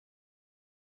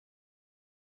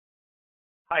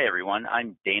Hi, everyone.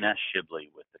 I'm Dana Shibley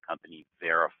with the company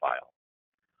Verifyle.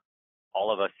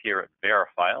 All of us here at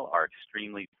Verifyle are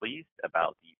extremely pleased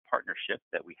about the partnership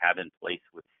that we have in place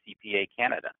with CPA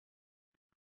Canada.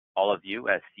 All of you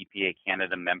as CPA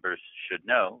Canada members should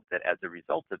know that as a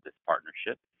result of this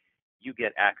partnership, you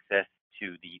get access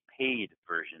to the paid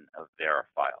version of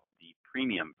Verifyle, the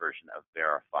premium version of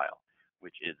Verifyle,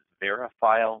 which is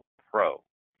Verifyle Pro,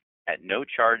 at no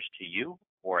charge to you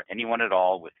or anyone at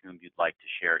all with whom you'd like to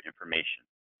share information.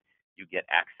 You get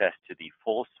access to the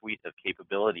full suite of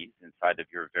capabilities inside of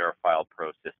your Verifyle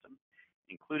Pro system,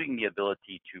 including the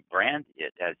ability to brand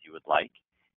it as you would like,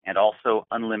 and also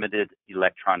unlimited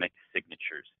electronic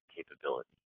signatures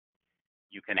capability.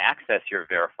 You can access your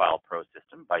Verifyle Pro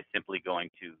system by simply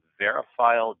going to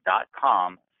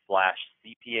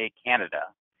verifyle.com/CPA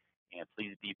Canada, and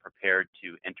please be prepared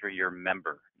to enter your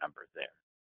member number there.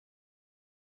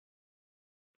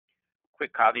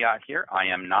 Quick caveat here, I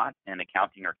am not an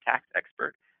accounting or tax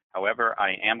expert. However,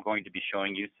 I am going to be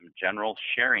showing you some general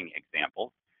sharing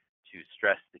examples to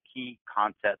stress the key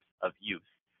concepts of use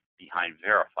behind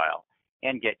Verifyle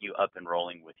and get you up and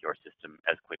rolling with your system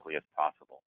as quickly as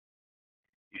possible.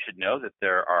 You should know that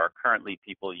there are currently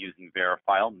people using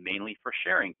Verifyle mainly for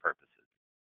sharing purposes.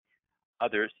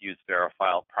 Others use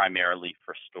Verifyle primarily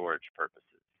for storage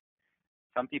purposes.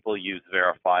 Some people use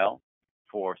Verifyle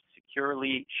for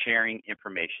securely sharing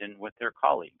information with their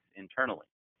colleagues internally,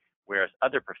 whereas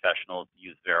other professionals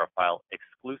use Verifyle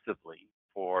exclusively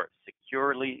for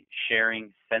securely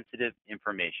sharing sensitive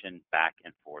information back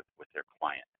and forth with their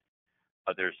client.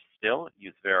 Others still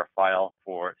use Verifyle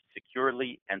for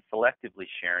securely and selectively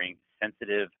sharing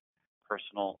sensitive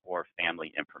personal or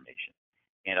family information.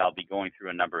 And I'll be going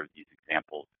through a number of these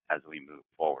examples as we move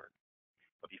forward.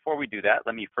 But before we do that,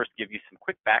 let me first give you some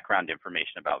quick background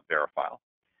information about Verifyle.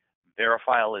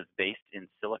 Verifyle is based in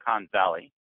Silicon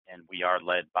Valley, and we are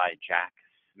led by Jack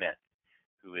Smith,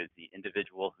 who is the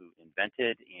individual who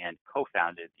invented and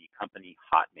co-founded the company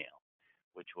Hotmail,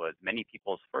 which was many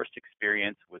people's first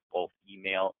experience with both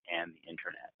email and the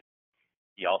internet.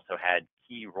 He also had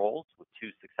key roles with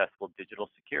two successful digital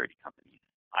security companies,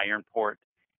 Ironport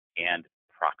and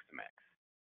Proximex.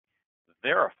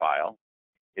 Verifyle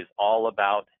is all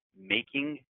about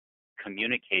making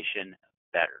communication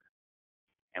better.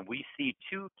 And we see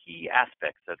two key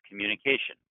aspects of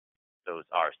communication. Those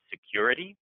are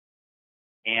security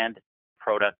and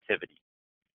productivity,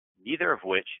 neither of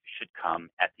which should come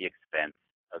at the expense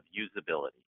of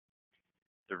usability.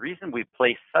 The reason we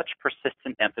place such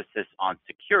persistent emphasis on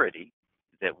security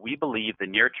is that we believe the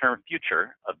near-term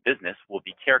future of business will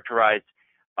be characterized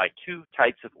by two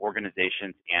types of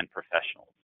organizations and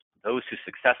professionals. Those who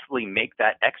successfully make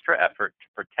that extra effort to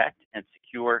protect and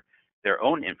secure their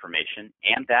own information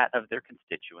and that of their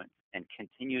constituents and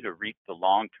continue to reap the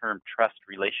long-term trust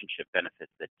relationship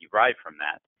benefits that derive from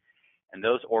that, and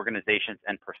those organizations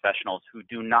and professionals who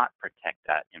do not protect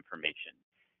that information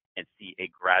and see a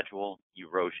gradual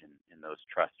erosion in those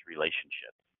trust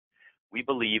relationships. We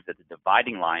believe that the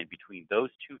dividing line between those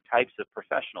two types of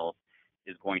professionals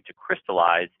is going to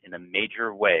crystallize in a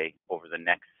major way over the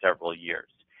next several years.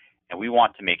 And we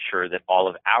want to make sure that all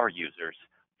of our users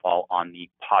fall on the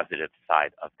positive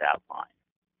side of that line.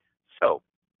 So,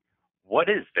 what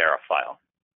is Verifyle?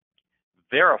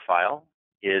 Verifyle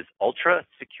is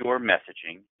ultra-secure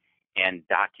messaging and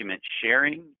document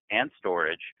sharing and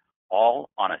storage all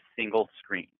on a single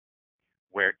screen,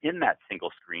 where in that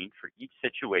single screen for each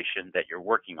situation that you're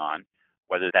working on,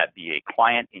 whether that be a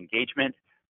client engagement,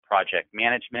 project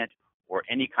management, or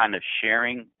any kind of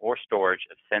sharing or storage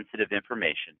of sensitive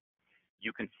information,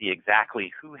 you can see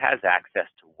exactly who has access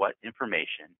to what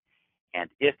information and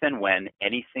if and when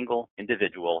any single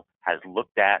individual has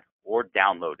looked at or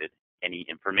downloaded any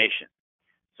information.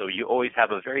 So you always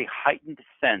have a very heightened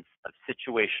sense of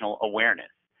situational awareness,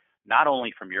 not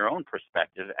only from your own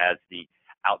perspective as the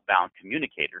outbound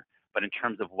communicator, but in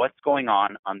terms of what's going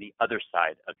on the other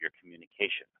side of your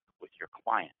communication with your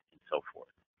client and so forth.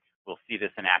 We'll see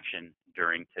this in action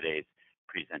during today's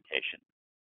presentation.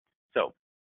 So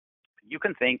you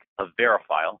can think of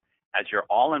Verifyle as your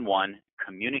all-in-one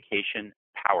communication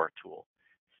power tool,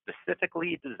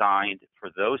 specifically designed for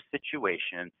those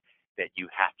situations that you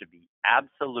have to be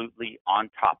absolutely on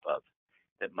top of,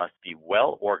 that must be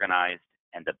well organized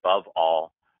and above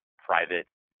all, private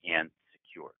and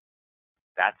secure.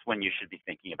 That's when you should be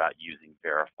thinking about using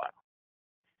Verifyle.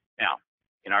 Now,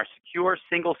 in our secure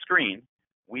single screen,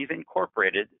 we've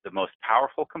incorporated the most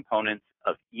powerful components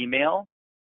of email,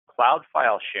 cloud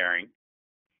file sharing,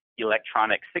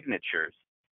 electronic signatures,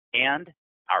 and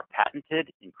our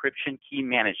patented encryption key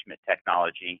management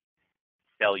technology,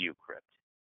 CelluCrypt,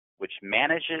 which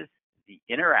manages the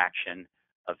interaction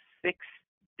of 6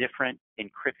 different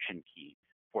encryption keys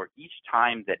for each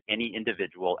time that any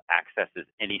individual accesses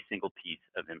any single piece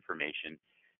of information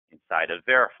inside of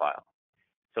Verifyle.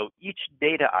 So each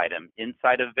data item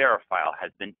inside of Verifyle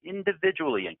has been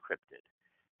individually encrypted,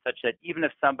 such that even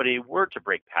if somebody were to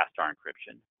break past our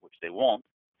encryption, which they won't,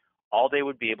 all they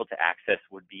would be able to access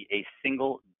would be a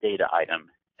single data item,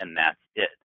 and that's it.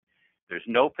 There's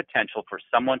no potential for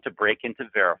someone to break into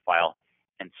Verifyle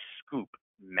and scoop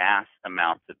mass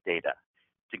amounts of data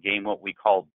to gain what we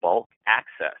call bulk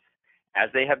access, as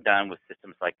they have done with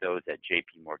systems like those at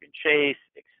JP Morgan Chase,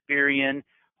 Experian,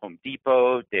 Home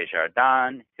Depot,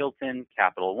 Desjardins, Hilton,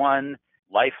 Capital One,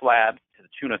 Life Labs, to the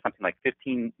tune of something like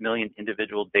 15 million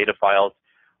individual data files,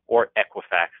 or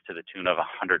Equifax to the tune of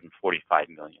 145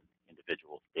 million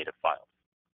individual data files.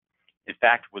 In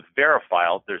fact, with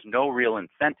Verifyle, there's no real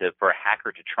incentive for a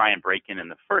hacker to try and break in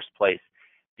the first place,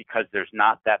 because there's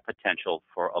not that potential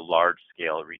for a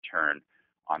large-scale return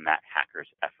on that hacker's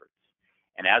efforts.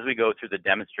 And as we go through the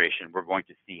demonstration, we're going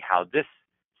to see how this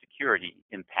security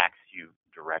impacts you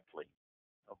directly.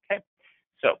 Okay,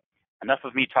 so enough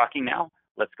of me talking now.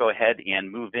 Let's go ahead and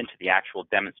move into the actual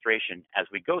demonstration. As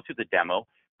we go through the demo,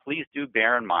 please do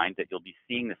bear in mind that you'll be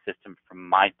seeing the system from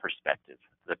my perspective,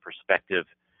 the perspective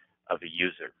of a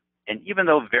user. And even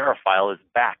though Verifyle is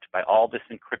backed by all this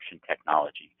encryption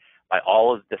technology, by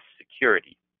all of this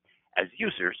security, as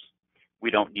users, we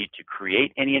don't need to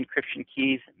create any encryption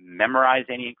keys, memorize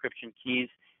any encryption keys,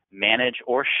 manage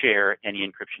or share any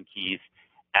encryption keys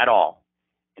at all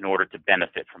in order to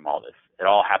benefit from all this. It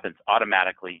all happens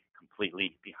automatically,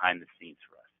 completely behind the scenes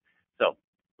for us. So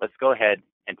let's go ahead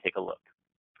and take a look.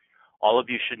 All of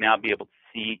you should now be able to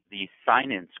see the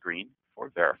sign-in screen for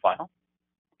Verifyle.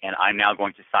 And I'm now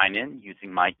going to sign in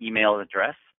using my email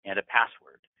address and a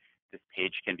password. This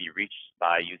page can be reached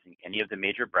by using any of the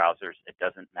major browsers. It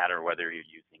doesn't matter whether you're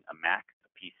using a Mac, a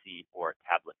PC, or a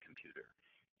tablet computer.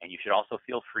 And you should also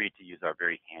feel free to use our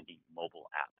very handy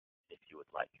mobile app if you would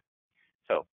like.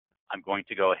 So I'm going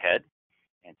to go ahead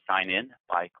and sign in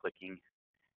by clicking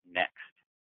Next.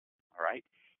 All right.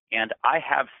 And I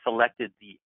have selected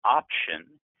the option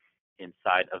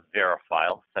inside of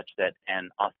Verifyle such that an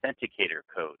authenticator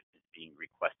code is being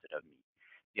requested of me.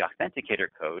 The authenticator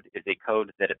code is a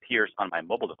code that appears on my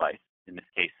mobile device, in this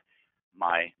case,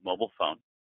 my mobile phone.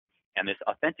 And this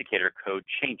authenticator code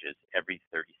changes every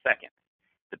 30 seconds.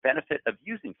 The benefit of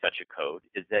using such a code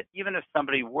is that even if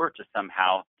somebody were to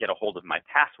somehow get a hold of my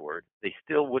password, they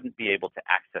still wouldn't be able to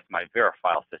access my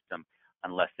Verifyle system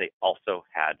unless they also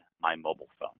had my mobile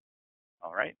phone.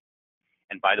 All right?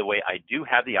 And by the way, I do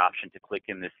have the option to click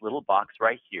in this little box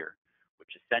right here, which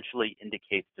essentially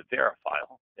indicates to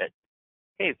Verifyle that,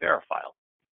 hey, Verifyle,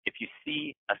 if you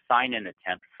see a sign-in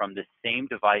attempt from the same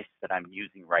device that I'm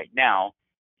using right now,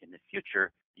 in the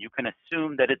future, you can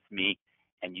assume that it's me,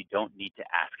 and you don't need to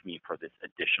ask me for this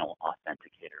additional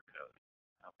authenticator code.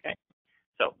 Okay,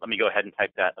 so let me go ahead and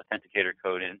type that authenticator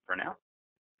code in for now.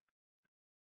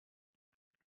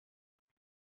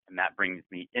 And that brings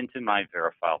me into my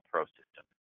Verifyle Pro system.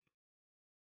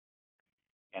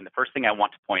 And the first thing I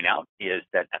want to point out is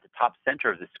that at the top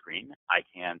center of the screen, I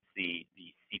can see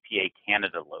the CPA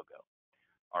Canada logo.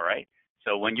 All right,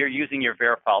 so when you're using your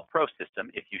Verifyle Pro system,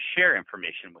 if you share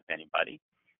information with anybody,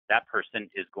 that person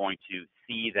is going to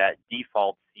see that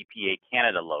default CPA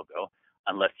Canada logo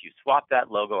unless you swap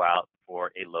that logo out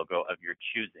for a logo of your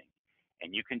choosing.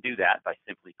 And you can do that by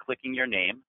simply clicking your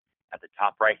name at the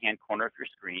top right-hand corner of your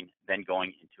screen, then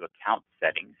going into account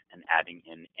settings and adding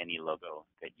in any logo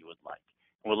that you would like.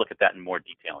 And we'll look at that in more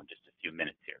detail in just a few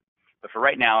minutes here. But for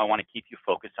right now, I want to keep you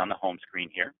focused on the home screen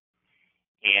here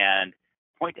and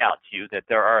point out to you that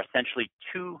there are essentially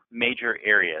 2 major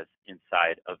areas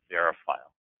inside of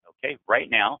Verifyle. Okay, right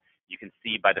now, you can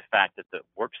see by the fact that the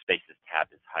Workspaces tab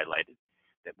is highlighted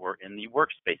that we're in the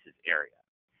Workspaces area.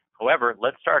 However,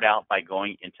 let's start out by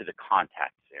going into the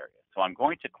Contacts area. So I'm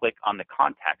going to click on the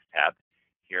Contacts tab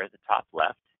here at the top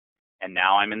left, and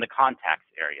now I'm in the Contacts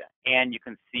area. And you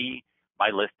can see my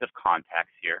list of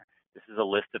contacts here. This is a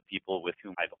list of people with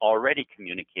whom I've already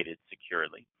communicated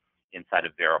securely inside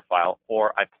of Verifyle,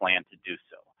 or I plan to do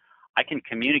so. I can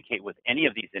communicate with any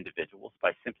of these individuals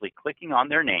by simply clicking on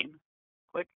their name,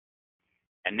 click,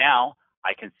 and now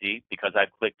I can see, because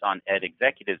I've clicked on Ed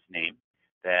Executive's name,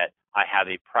 that I have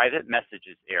a private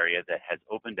messages area that has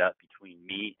opened up between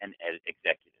me and Ed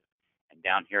Executive. And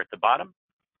down here at the bottom,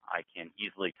 I can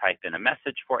easily type in a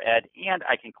message for Ed, and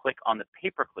I can click on the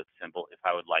paperclip symbol if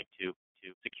I would like to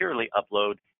securely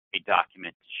upload a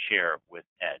document to share with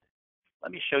Ed.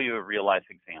 Let me show you a real-life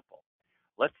example.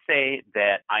 let's say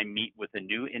that I meet with a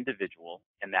new individual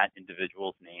and that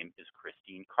individual's name is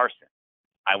Christine Carson.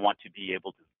 I want to be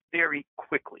able to very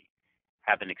quickly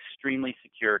have an extremely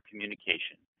secure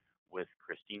communication with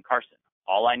Christine Carson.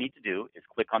 All I need to do is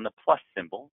click on the plus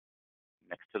symbol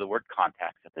next to the word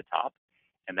contacts at the top,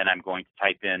 and then I'm going to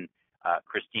type in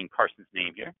Christine Carson's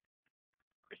name here,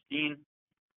 Christine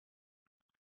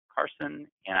Carson,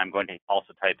 and I'm going to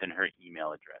also type in her email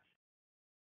address.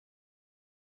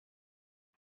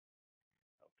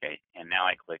 Okay, and now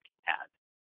I click add.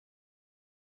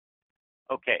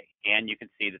 Okay, and you can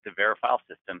see that the Verifyle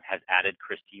system has added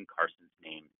Christine Carson's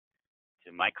name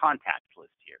to my contacts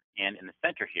list here. And in the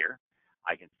center here,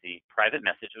 I can see private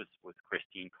messages with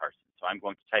Christine Carson. So I'm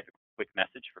going to type a quick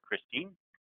message for Christine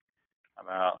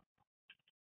about,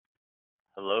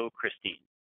 hello, Christine.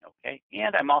 Okay,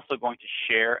 and I'm also going to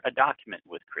share a document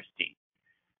with Christine.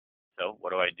 So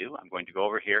what do? I'm going to go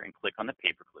over here and click on the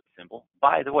paperclip symbol.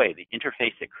 By the way, the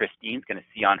interface that Christine's going to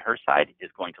see on her side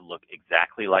is going to look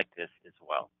exactly like this as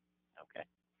well. Okay.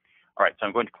 All right, so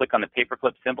I'm going to click on the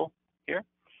paperclip symbol here.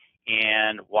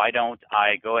 And why don't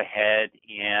I go ahead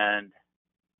and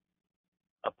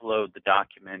upload the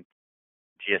document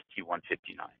GST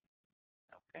 159.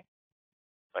 Okay.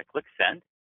 So I click send.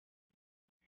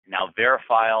 Now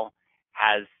Verifyle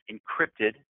has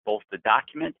encrypted both the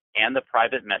document and the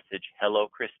private message, hello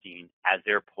Christine, as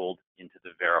they're pulled into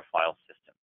the Verifyle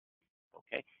system.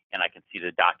 Okay, and I can see the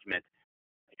document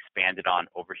expanded on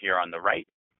over here on the right,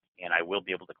 and I will be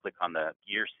able to click on the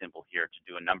gear symbol here to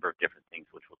do a number of different things,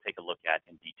 which we'll take a look at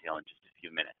in detail in just a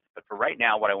few minutes. But for right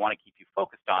now, what I want to keep you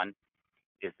focused on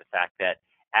is the fact that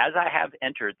as I have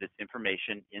entered this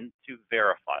information into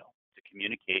Verifyle to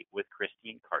communicate with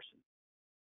Christine Carson,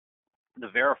 the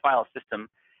Verifyle system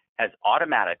has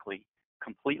automatically,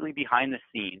 completely behind the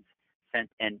scenes, sent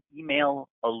an email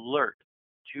alert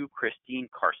to Christine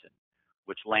Carson,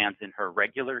 which lands in her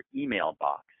regular email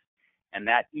box. And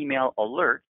that email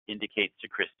alert indicates to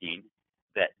Christine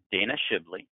that Dana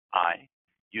Shibley,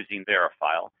 using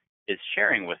Verifyle, is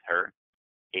sharing with her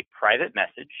a private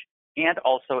message and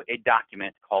also a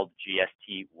document called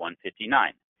GST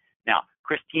 159. Now,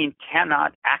 Christine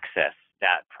cannot access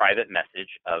that private message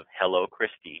of hello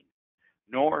Christine,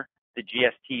 nor the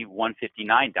GST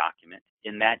 159 document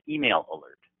in that email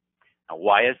alert. Now,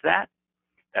 why is that?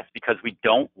 That's because we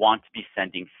don't want to be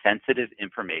sending sensitive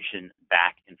information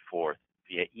back and forth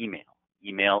via email.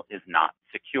 Email is not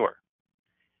secure.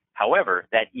 However,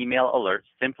 that email alert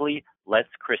simply lets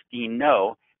Christine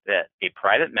know that a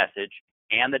private message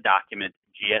and the document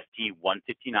GST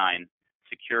 159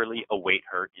 securely await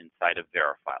her inside of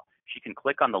Verifyle. She can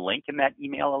click on the link in that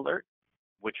email alert,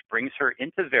 which brings her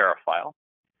into Verifyle,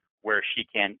 where she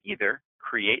can either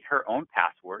create her own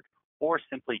password or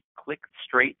simply click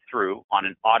straight through on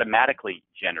an automatically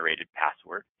generated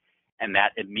password, and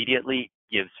that immediately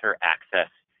gives her access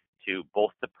to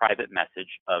both the private message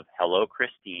of hello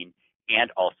Christine and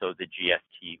also the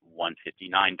GST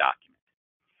 159 document.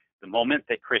 The moment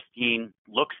that Christine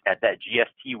looks at that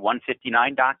GST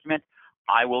 159 document,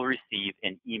 I will receive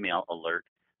an email alert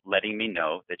letting me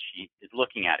know that she is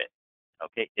looking at it.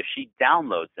 Okay, if she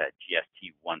downloads that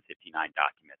GST 159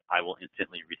 document, I will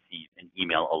instantly receive an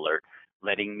email alert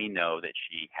letting me know that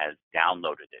she has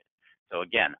downloaded it. So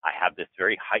again, I have this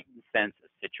very heightened sense of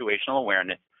situational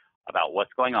awareness about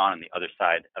what's going on the other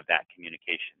side of that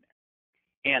communication.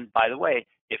 And by the way,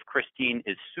 if Christine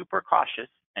is super cautious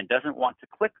and doesn't want to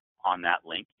click on that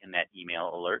link in that email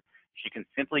alert, she can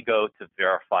simply go to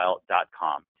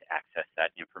verifyle.com to access that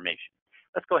information.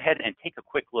 Let's go ahead and take a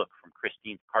quick look from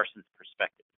Christine Carson's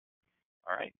perspective.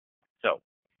 All right, so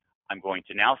I'm going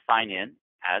to now sign in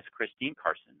as Christine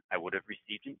Carson. I would have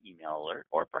received an email alert,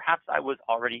 or perhaps I was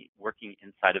already working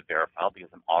inside of Verifyle because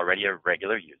I'm already a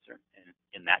regular user. And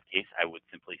in that case, I would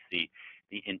simply see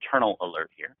the internal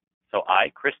alert here. So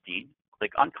I, Christine,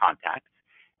 click on Contacts,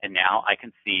 and now I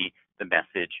can see the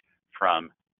message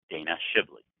from Dana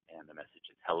Shibley. And the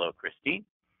message is, hello, Christine.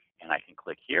 And I can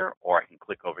click here, or I can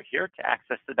click over here to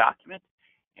access the document.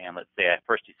 And let's say I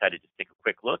first decided to take a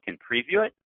quick look and preview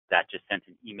it. That just sent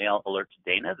an email alert to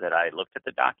Dana that I looked at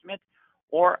the document.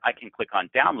 Or I can click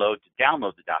on download to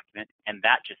download the document, and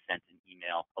that just sent an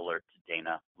email alert to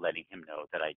Dana letting him know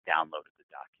that I downloaded the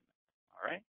document. All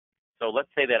right. So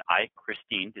let's say that I,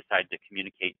 Christine, decided to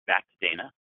communicate back to Dana.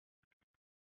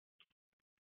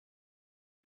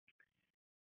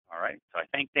 All right, so I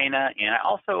thank Dana, and I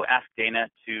also ask Dana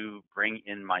to bring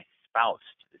in my spouse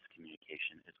to this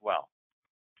communication as well.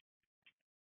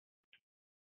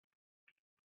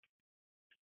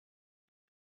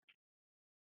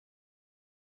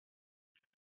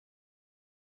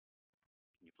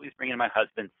 Can you Please bring in my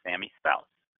husband, Sammy Spouse.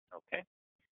 Okay.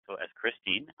 So as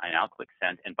Christine, I now click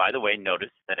send. And by the way, notice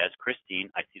that as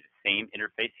Christine, I see the same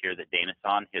interface here that Dana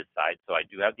saw on his side. So I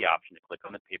do have the option to click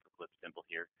on the paperclip symbol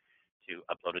here to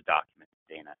upload a document to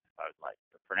Dana if I would like.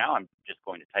 But for now, I'm just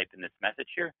going to type in this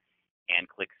message here and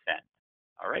click send.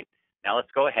 All right. Now let's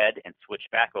go ahead and switch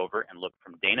back over and look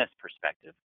from Dana's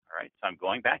perspective. All right. So I'm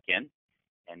going back in,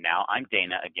 and now I'm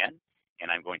Dana again,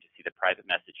 and I'm going to see the private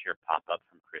message here pop up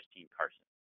from Christine Carson.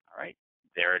 All right.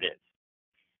 There it is.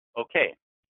 Okay.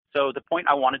 So the point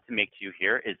I wanted to make to you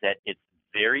here is that it's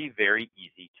very, very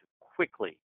easy to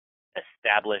quickly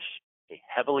establish a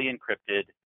heavily encrypted,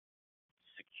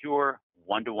 secure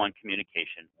one-to-one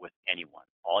communication with anyone.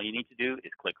 All you need to do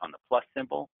is click on the plus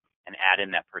symbol and add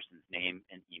in that person's name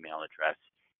and email address,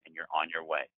 and you're on your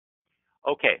way.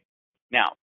 Okay,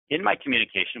 now in my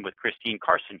communication with Christine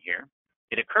Carson here,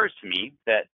 it occurs to me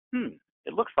that,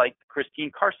 it looks like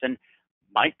Christine Carson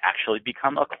might actually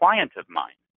become a client of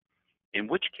mine. In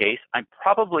which case, I'm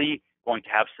probably going to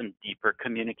have some deeper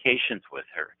communications with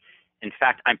her. In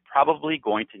fact, I'm probably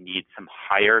going to need some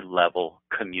higher level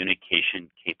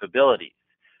communication capabilities.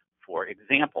 For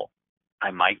example,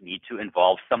 I might need to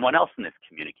involve someone else in this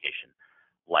communication,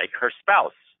 like her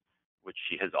spouse, which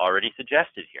she has already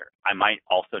suggested here. I might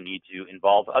also need to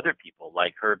involve other people,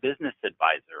 like her business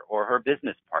advisor or her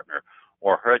business partner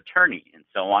or her attorney, and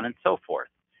so on and so forth.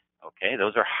 Okay,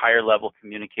 those are higher level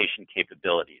communication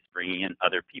capabilities, bringing in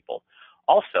other people.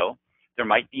 Also, there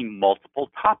might be multiple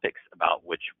topics about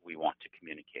which we want to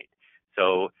communicate.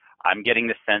 So I'm getting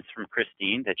the sense from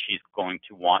Christine that she's going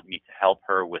to want me to help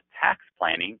her with tax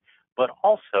planning, but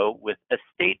also with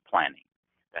estate planning.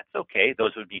 That's okay.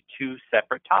 Those would be two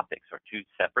separate topics or two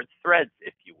separate threads,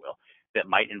 if you will, that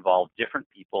might involve different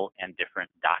people and different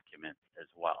documents as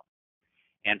well.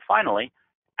 And finally,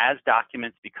 as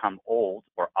documents become old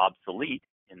or obsolete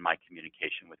in my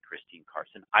communication with Christine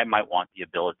Carson, I might want the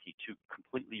ability to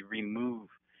completely remove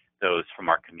those from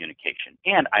our communication.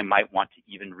 And I might want to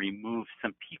even remove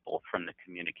some people from the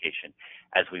communication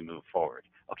as we move forward.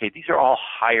 Okay, these are all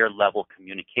higher level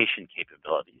communication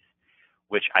capabilities,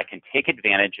 which I can take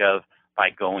advantage of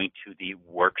by going to the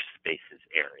Workspaces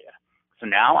area. So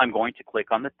now I'm going to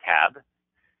click on the tab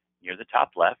near the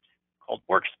top left called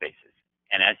Workspaces.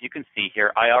 And as you can see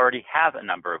here, I already have a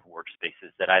number of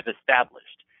workspaces that I've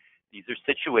established. These are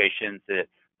situations that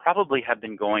probably have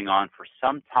been going on for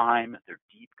some time. They're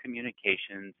deep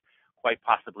communications, quite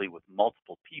possibly with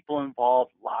multiple people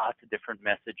involved, lots of different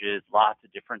messages, lots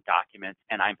of different documents,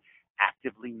 and I'm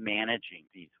actively managing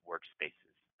these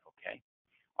workspaces, okay?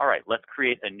 All right, let's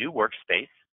create a new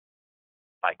workspace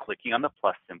by clicking on the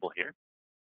plus symbol here.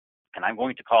 And I'm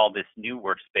going to call this new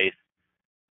workspace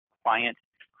Client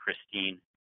Christine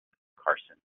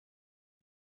Carson.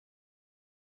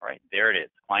 All right, there it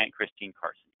is, Client Christine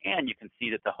Carson. And you can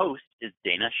see that the host is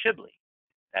Dana Shibley.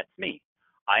 That's me.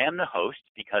 I am the host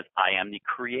because I am the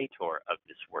creator of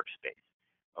this workspace,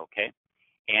 okay?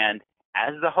 And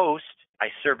as the host, I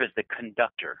serve as the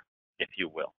conductor, if you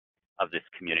will, of this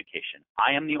communication.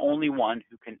 I am the only one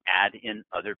who can add in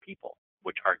other people,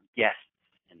 which are guests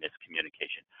in this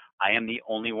communication. I am the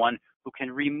only one who can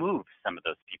remove some of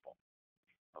those people.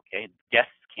 Okay,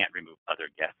 guests can't remove other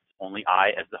guests. Only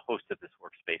I, as the host of this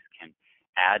workspace, can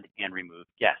add and remove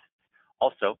guests.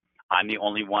 Also, I'm the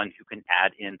only one who can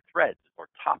add in threads or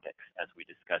topics, as we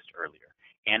discussed earlier.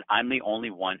 And I'm the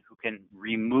only one who can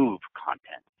remove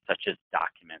content, such as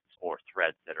documents or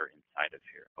threads that are inside of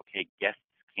here. Okay, guests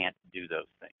can't do those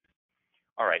things.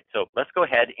 All right, so let's go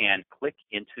ahead and click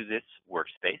into this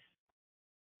workspace,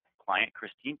 Client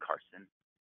Christine Carson,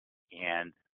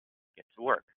 and get to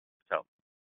work. So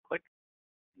click.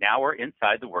 Now we're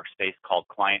inside the workspace called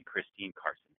Client Christine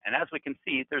Carson. And as we can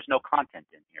see, there's no content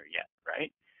in here yet,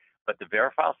 right? But the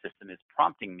Verifyle system is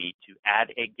prompting me to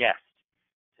add a guest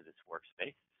to this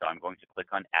workspace. So I'm going to click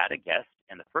on Add a Guest.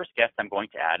 And the first guest I'm going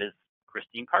to add is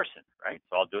Christine Carson, right?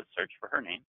 So I'll do a search for her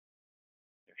name.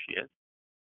 There she is.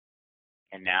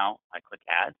 And now I click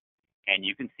Add. And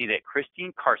you can see that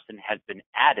Christine Carson has been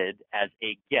added as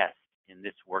a guest in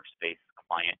this workspace,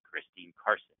 Client Christine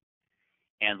Carson.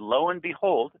 And lo and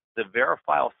behold, the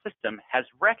Verifyle system has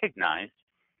recognized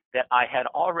that I had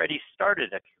already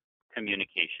started a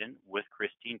communication with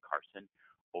Christine Carson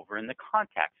over in the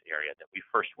contacts area that we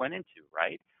first went into,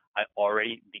 right? I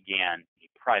already began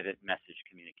a private message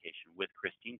communication with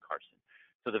Christine Carson.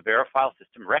 So the Verifyle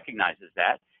system recognizes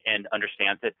that and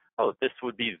understands that, oh, this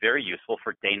would be very useful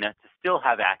for Dana to still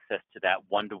have access to that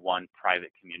one-to-one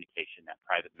private communication, that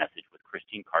private message with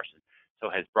Christine Carson.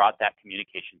 So has brought that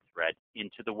communication thread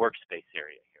into the workspace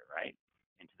area here, right?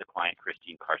 into the client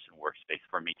Christine Carson workspace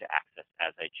for me to access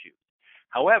as I choose.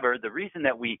 However, the reason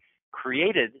that we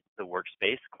created the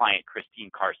workspace, client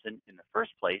Christine Carson, in the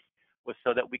first place was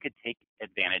so that we could take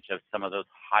advantage of some of those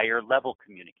higher level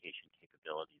communication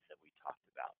capabilities that we talked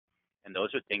about. And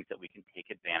those are things that we can take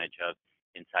advantage of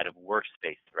inside of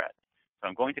workspace threads. So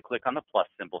I'm going to click on the plus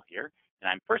symbol here, and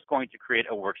I'm first going to create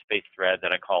a workspace thread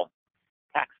that I call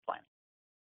tax planning.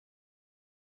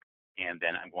 And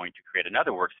then I'm going to create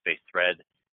another workspace thread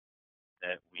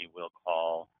that we will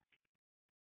call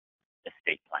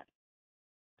estate planning.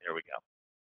 There we go.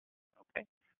 Okay.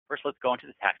 First, let's go into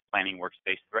the tax planning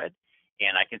workspace thread.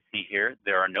 And I can see here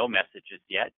there are no messages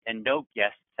yet and no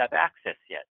guests have access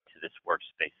yet to this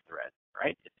workspace thread,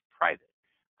 right? It's private.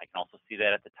 I can also see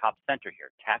that at the top center here,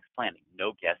 tax planning,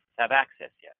 no guests have access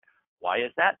yet. Why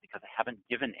is that? Because I haven't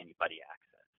given anybody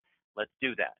access. Let's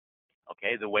do that.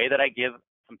 Okay, the way that I give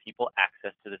some people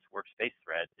access to this workspace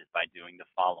thread is by doing the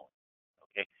following.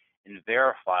 Okay, in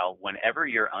Verifyle, whenever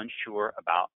you're unsure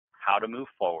about how to move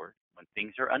forward, when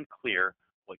things are unclear,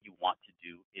 what you want to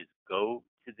do is go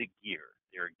to the gear.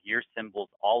 There are gear symbols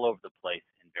all over the place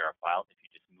in Verifyle if you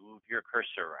just move your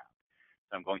cursor around.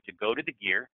 So I'm going to go to the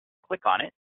gear, click on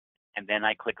it, and then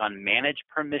I click on Manage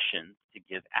Permissions to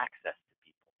give access to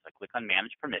people. So I click on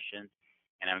Manage Permissions,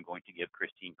 and I'm going to give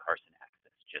Christine Carson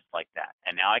access, just like that.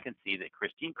 And now I can see that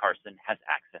Christine Carson has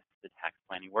access to the tax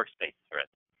planning workspace thread.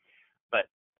 But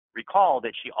recall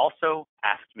that she also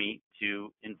asked me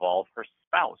to involve her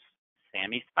spouse,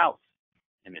 Sammy's spouse,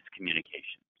 in this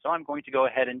communication. So I'm going to go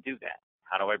ahead and do that.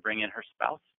 How do I bring in her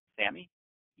spouse, Sammy?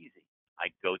 Easy.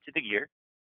 I go to the gear,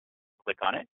 click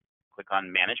on it, click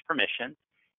on Manage Permissions,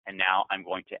 and now I'm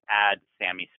going to add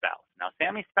Sammy's spouse. Now,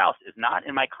 Sammy's spouse is not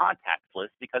in my contacts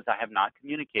list because I have not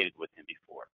communicated with him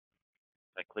before.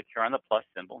 So I click here on the plus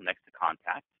symbol next to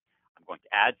contacts. I'm going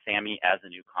to add Sammy as a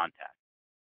new contact.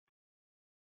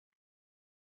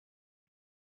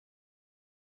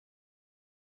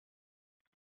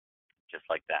 Just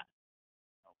like that.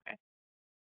 Okay.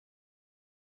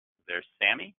 There's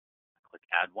Sammy. I click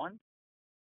Add One.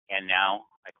 And now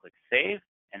I click Save.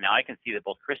 And now I can see that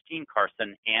both Christine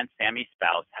Carson and Sammy's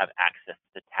spouse have access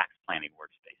to the tax planning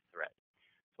workspace thread.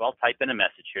 So I'll type in a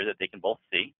message here that they can both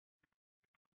see.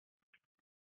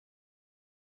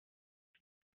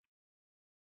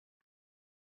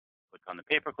 Click on the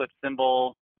paperclip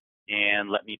symbol and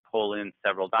let me pull in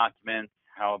several documents.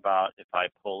 How about if I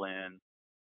pull in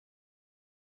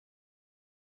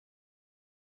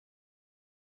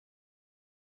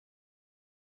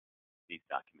these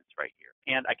documents right here?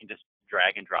 And I can just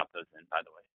drag and drop those in, by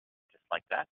the way, just like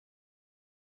that.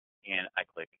 And I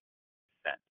click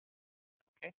Send.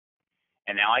 Okay.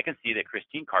 And now I can see that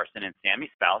Christine Carson and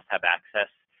Sammy's spouse have access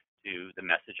to the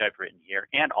message I've written here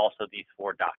and also these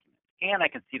 4 documents. And I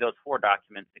can see those 4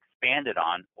 documents expanded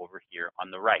on over here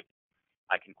on the right.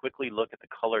 I can quickly look at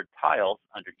the colored tiles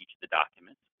under each of the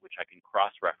documents, which I can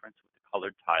cross-reference with the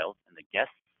colored tiles in the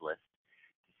guests list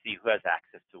to see who has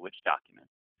access to which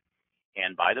document.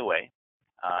 And by the way,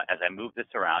 as I move this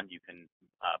around, you can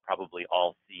probably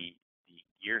all see the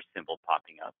gear symbol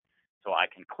popping up. So I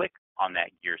can click on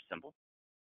that gear symbol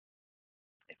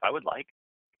if I would like.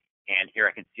 And here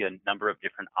I can see a number of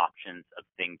different options of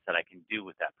things that I can do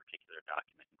with that particular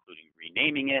document, including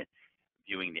renaming it,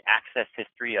 viewing the access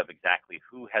history of exactly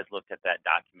who has looked at that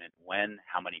document, when,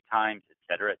 how many times, et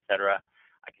cetera, et cetera.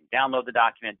 I can download the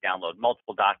document, download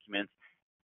multiple documents,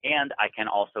 and I can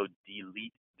also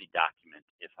delete the document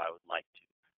if I would like to.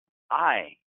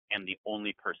 I am the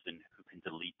only person who can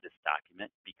delete this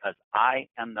document because I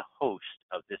am the host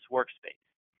of this workspace.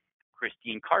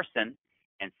 Christine Carson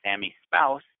and Sammy's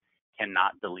spouse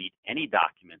cannot delete any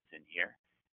documents in here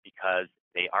because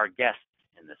they are guests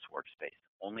in this workspace.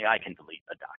 Only I can delete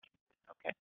a document.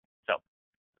 Okay, so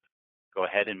go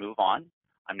ahead and move on.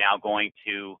 I'm now going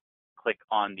to click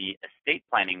on the estate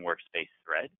planning workspace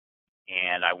thread,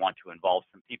 and I want to involve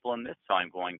some people in this, so I'm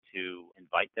going to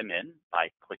invite them in by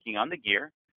clicking on the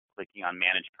gear, clicking on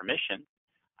Manage Permissions.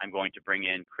 I'm going to bring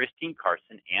in Christine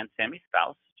Carson and Sammy's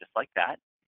spouse, just like that.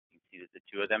 You can see that the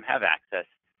 2 of them have access.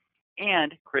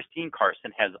 And Christine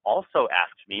Carson has also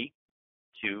asked me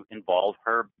to involve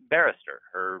her barrister,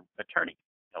 her attorney.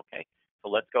 Okay, so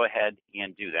let's go ahead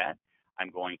and do that. I'm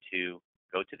going to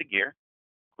go to the gear,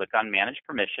 click on Manage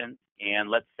Permissions, and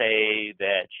let's say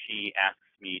that she asks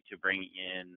me to bring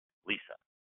in Lisa.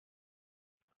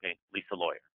 Okay, Lisa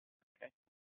Lawyer. Okay,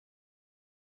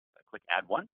 I click Add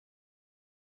One,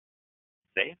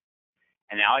 Save,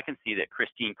 and now I can see that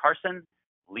Christine Carson,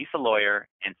 Lisa Lawyer,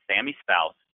 and Sammy's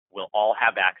spouse will all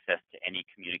have access to any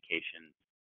communications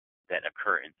that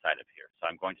occur inside of here. So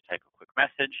I'm going to type a quick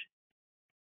message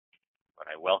but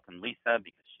I welcome Lisa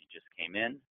because she just came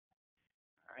in.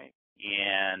 All right,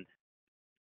 and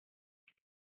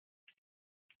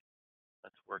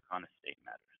let's work on estate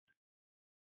matters.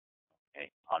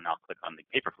 Okay, I'll now click on the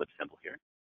paperclip symbol here.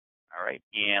 All right,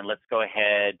 and let's go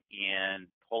ahead and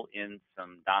pull in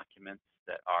some documents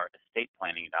that are estate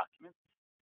planning documents.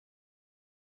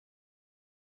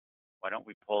 Why don't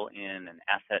we pull in an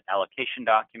asset allocation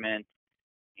document,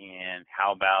 and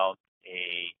how about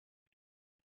a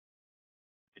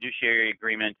fiduciary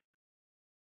agreement,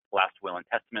 last will and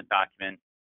testament document,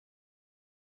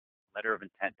 letter of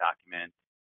intent document,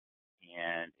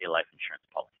 and a life insurance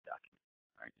policy document.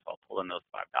 All right, so I'll pull in those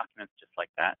 5 documents just like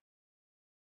that.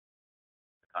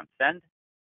 Click on send.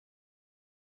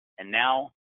 And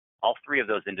now all 3 of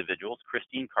those individuals,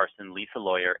 Christine Carson, Lisa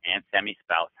Lawyer, and Sammy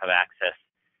Spouse, have access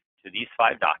to these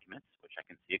 5 documents, which I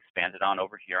can see expanded on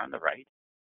over here on the right.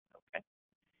 Okay,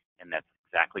 and that's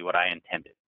exactly what I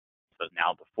intended. So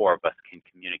now the 4 of us can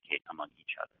communicate among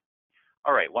each other.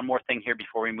 All right, one more thing here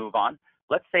before we move on.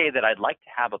 Let's say that I'd like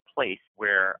to have a place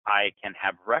where I can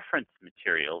have reference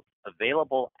materials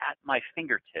available at my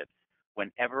fingertips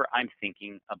whenever I'm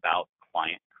thinking about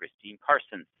client Christine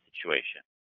Carson's situation.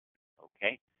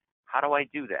 Okay, how do I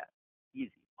do that?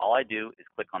 Easy. All I do is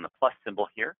click on the plus symbol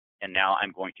here, and now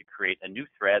I'm going to create a new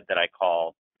thread that I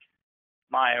call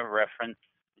my reference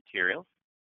materials,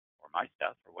 or my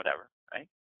stuff, or whatever, right?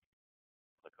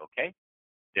 Click OK.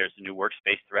 There's a new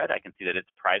workspace thread. I can see that it's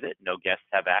private. No guests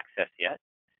have access yet.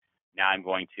 Now I'm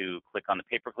going to click on the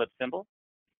paperclip symbol,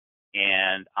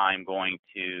 and I'm going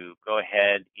to go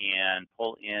ahead and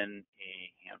pull in a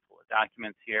handful of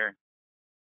documents here.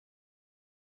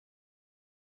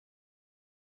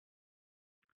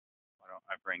 Why don't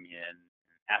I bring in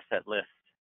an asset list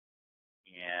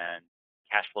and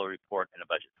cash flow report and a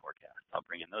budget forecast. I'll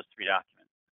bring in those 3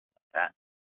 documents like that.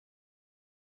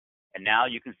 And now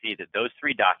you can see that those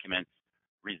 3 documents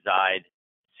reside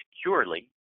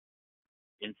securely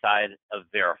inside of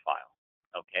Verifyle.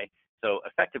 Okay, so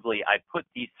effectively I put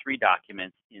these 3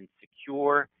 documents in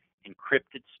secure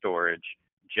encrypted storage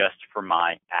just for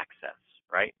my access,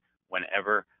 right?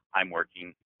 Whenever I'm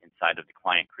working inside of the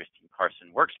client Christine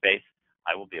Carson workspace,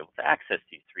 I will be able to access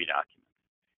these 3 documents.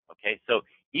 Okay, so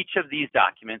each of these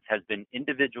documents has been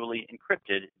individually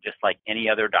encrypted just like any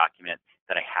other document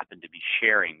that I happen to be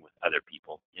sharing with other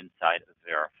people inside of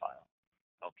Verifyle.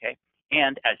 Okay,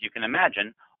 and as you can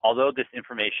imagine, although this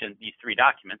information, these 3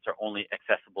 documents are only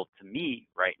accessible to me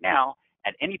right now,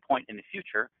 at any point in the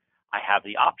future, I have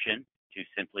the option to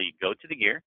simply go to the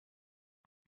gear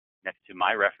next to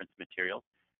my reference materials,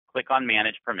 click on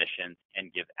manage permissions,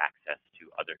 and give access to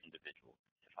other individuals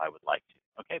if I would like to.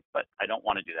 Okay, but I don't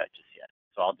want to do that just yet.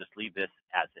 So I'll just leave this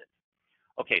as is.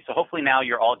 Okay, so hopefully now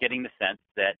you're all getting the sense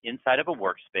that inside of a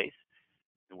workspace,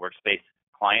 the workspace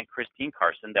client Christine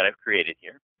Carson that I've created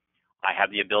here, I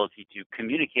have the ability to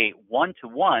communicate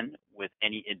one-to-one with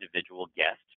any individual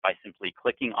guest by simply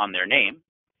clicking on their name,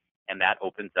 and that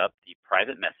opens up the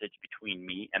private message between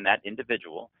me and that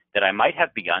individual that I might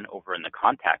have begun over in the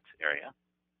contacts area.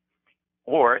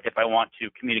 Or if I want to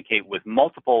communicate with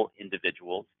multiple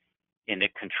individuals in a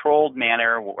controlled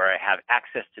manner where I have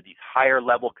access to these higher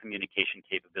level communication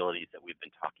capabilities that we've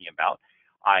been talking about,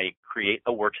 I create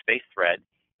a workspace thread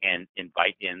and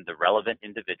invite in the relevant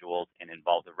individuals and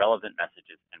involve the relevant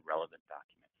messages and relevant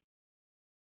documents.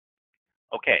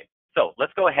 Okay, so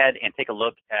let's go ahead and take a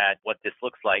look at what this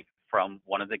looks like from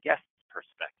one of the guests'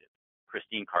 perspective,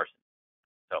 Christine Carson.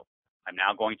 So I'm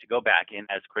now going to go back in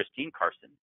as Christine Carson.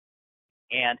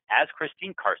 And as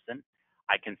Christine Carson,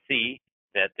 I can see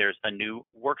that there's a new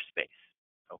workspace,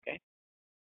 okay,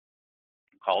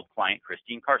 called Client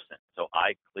Christine Carson. So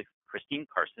I click Christine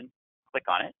Carson, click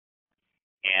on it,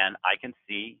 and I can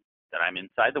see that I'm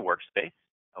inside the workspace,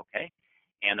 okay?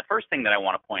 And the first thing that I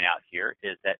want to point out here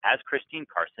is that as Christine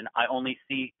Carson, I only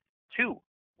see 2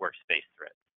 workspace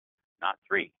threads, not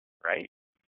 3, right?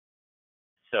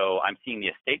 So I'm seeing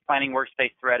the estate planning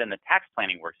workspace thread and the tax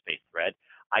planning workspace thread.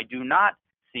 I do not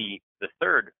see the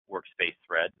 3rd workspace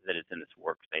thread that is in this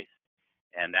workspace,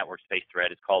 and that workspace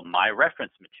thread is called My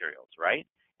Reference Materials, right?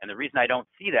 And the reason I don't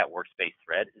see that workspace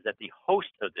thread is that the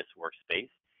host of this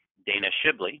workspace, Dana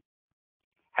Shibley,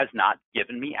 has not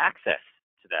given me access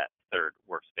to that 3rd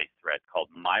workspace thread called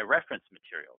My Reference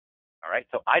Materials, all right?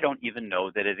 So I don't even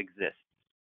know that it exists,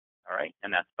 all right?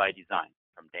 And that's by design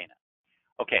from Dana.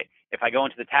 Okay, if I go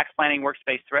into the tax planning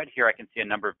workspace thread, here I can see a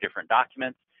number of different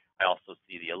documents. I also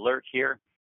see the alert here.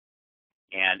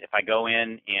 And if I go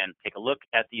in and take a look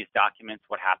at these documents,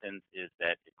 what happens is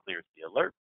that it clears the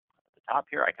alert at the top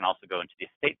here. I can also go into the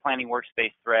estate planning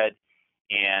workspace thread,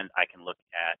 and I can look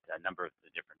at a number of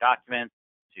the different documents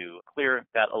to clear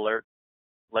that alert.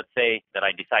 Let's say that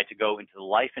I decide to go into the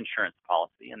life insurance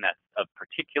policy, and that's of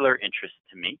particular interest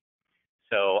to me.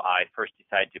 So I first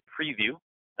decide to preview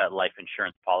that life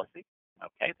insurance policy.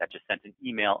 Okay, that just sent an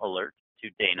email alert to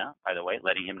Dana, by the way,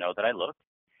 letting him know that I looked.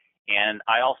 And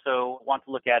I also want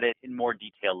to look at it in more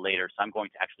detail later, so I'm going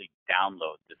to actually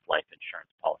download this life insurance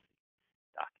policy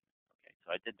document. Okay, so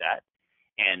I did that,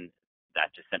 and that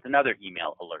just sent another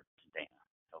email alert to Dana.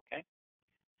 Okay,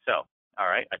 so all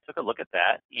right, I took a look at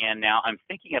that, and now I'm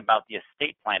thinking about the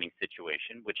estate planning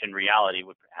situation, which in reality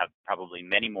would have probably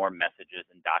many more messages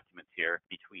and documents here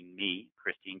between me,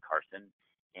 Christine Carson,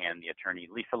 and the attorney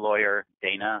Lisa Lawyer,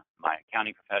 Dana, my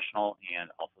accounting professional, and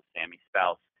also Sammy's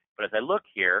spouse. But as I look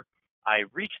here, I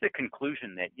reach the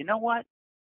conclusion that, you know what?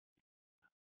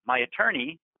 My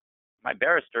attorney, my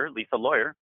barrister, Lisa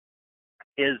Lawyer,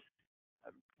 is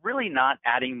really not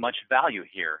adding much value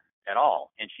here at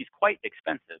all, and she's quite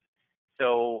expensive.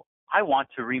 So I want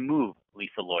to remove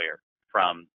Lisa Lawyer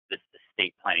from this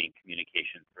estate planning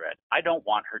communication thread. I don't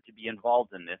want her to be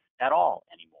involved in this at all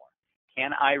anymore.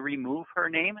 Can I remove her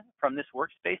name from this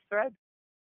Workspace thread?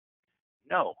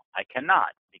 No, I cannot,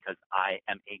 because I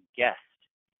am a guest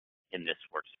in this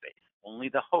Workspace. Only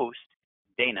the host,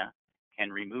 Dana,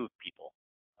 can remove people.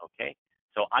 Okay,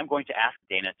 so I'm going to ask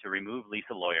Dana to remove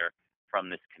Lisa Lawyer from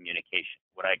this communication.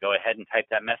 Would I go ahead and type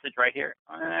that message right here?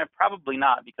 Probably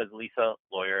not, because Lisa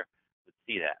Lawyer would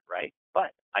see that, right?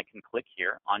 But I can click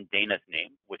here on Dana's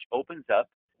name, which opens up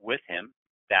with him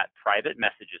that private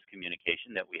messages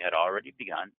communication that we had already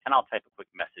begun, and I'll type a quick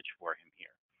message for him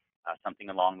here. Something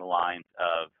along the lines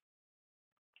of,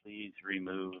 please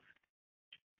remove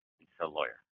Lisa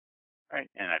Lawyer, right?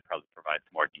 And I'd probably provide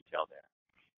some more detail there.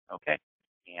 Okay,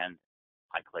 and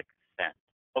I click send.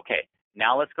 Okay,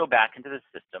 now let's go back into the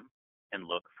system and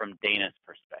look from Dana's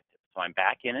perspective. So I'm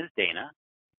back in as Dana,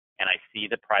 and I see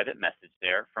the private message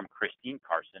there from Christine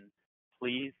Carson,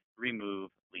 please remove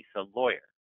Lisa Lawyer.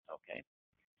 Okay,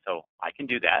 so I can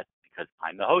do that because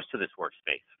I'm the host of this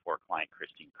Workspace for client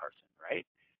Christine Carson, right?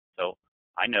 So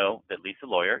I know that Lisa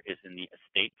Lawyer is in the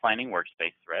estate planning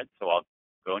Workspace thread, so I'll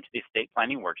go into the estate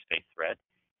planning Workspace thread,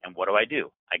 and what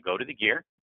do? I go to the gear,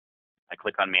 I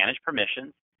click on manage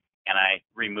permissions, and I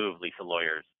remove Lisa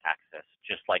Lawyer's access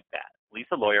just like that.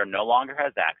 Lisa Lawyer no longer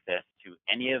has access to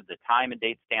any of the time and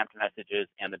date stamped messages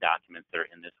and the documents that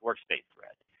are in this Workspace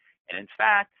thread. And in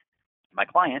fact, my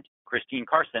client, Christine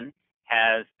Carson,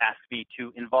 has asked me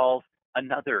to involve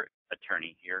another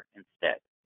attorney here instead.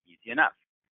 Easy enough.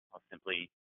 I'll simply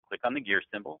click on the gear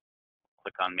symbol,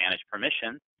 click on manage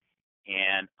permissions,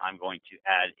 and I'm going to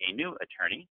add a new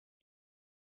attorney.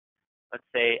 Let's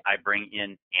say I bring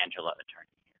in Angela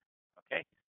attorney here, okay?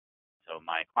 So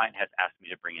my client has asked me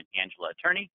to bring in Angela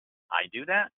attorney. I do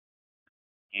that,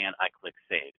 and I click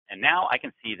save. And now I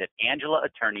can see that Angela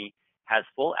attorney has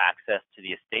full access to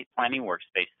the estate planning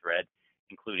Workspace thread,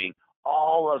 including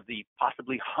all of the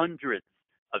possibly hundreds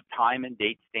of time and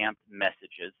date stamped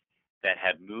messages that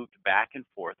have moved back and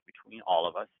forth between all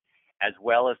of us, as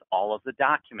well as all of the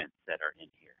documents that are in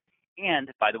here.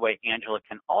 And by the way, Angela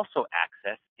can also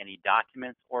access any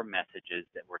documents or messages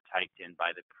that were typed in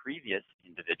by the previous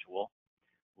individual,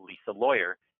 Lisa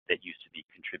Lawyer, that used to be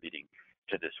contributing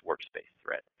to this Workspace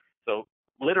thread. So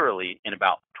literally in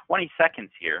about 20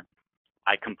 seconds here,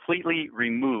 I completely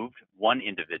removed one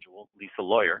individual, Lisa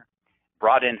Lawyer,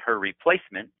 brought in her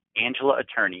replacement, Angela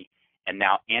attorney, and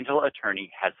now Angela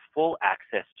attorney has full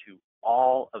access to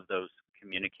all of those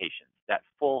communications, that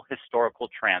full historical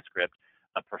transcript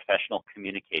of professional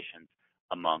communications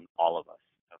among all of us.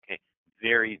 Okay,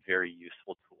 very, very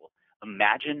useful tool.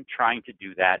 Imagine trying to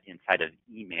do that inside of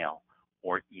email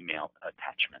or email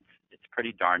attachments. It's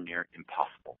pretty darn near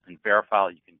impossible. In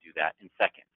Verifyle, you can do that in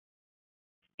seconds.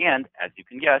 And as you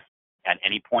can guess, at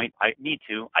any point I need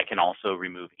to, I can also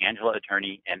remove Angela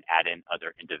attorney and add in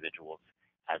other individuals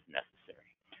as necessary.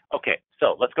 Okay,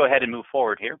 so let's go ahead and move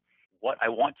forward here. What I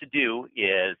want to do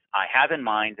is I have in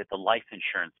mind that the life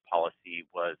insurance policy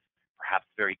was perhaps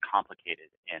very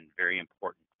complicated and very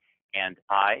important. And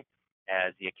I,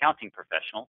 as the accounting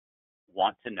professional,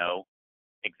 want to know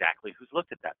exactly who's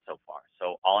looked at that so far.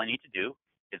 So all I need to do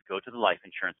is go to the life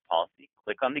insurance policy,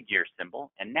 click on the gear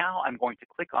symbol, and now I'm going to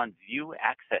click on view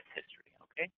access history.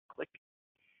 Okay, click.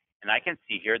 And I can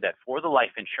see here that for the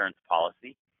life insurance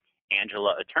policy,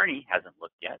 Angela attorney hasn't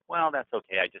looked yet. Well, that's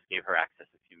okay. I just gave her access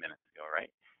a few minutes ago,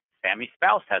 right? Sammy's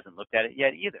spouse hasn't looked at it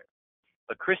yet either.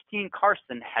 But Christine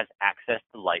Carson has accessed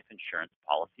the life insurance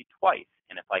policy twice.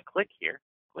 And if I click here,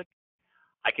 click,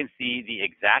 I can see the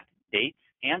exact dates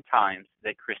and times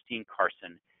that Christine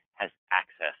Carson has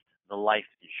accessed the life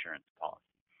insurance policy.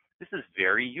 This is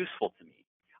very useful to me.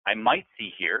 I might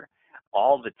see here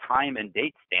all the time and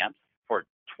date stamps for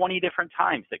 20 different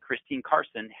times that Christine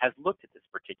Carson has looked at this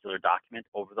particular document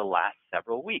over the last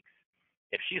several weeks.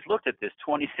 If she's looked at this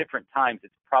 20 different times,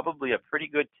 it's probably a pretty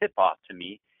good tip-off to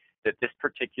me that this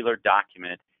particular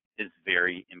document is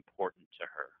very important to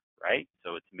her, right?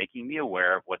 So it's making me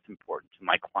aware of what's important to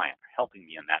my client, helping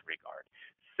me in that regard.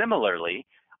 Similarly,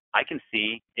 I can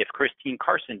see if Christine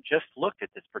Carson just looked at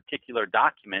this particular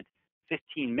document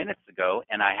 15 minutes ago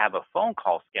and I have a phone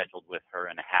call scheduled with her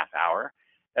in a half hour,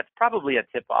 that's probably a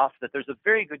tip-off that there's a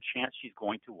very good chance she's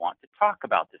going to want to talk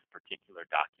about this particular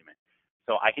document.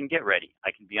 So I can get ready.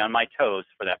 I can be on my toes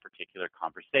for that particular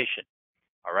conversation.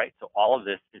 All right, so all of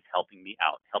this is helping me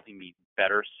out, helping me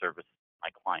better service my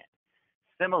client.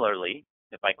 Similarly,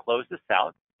 if I close this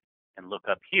out and look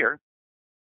up here,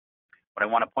 what I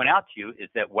want to point out to you is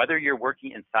that whether you're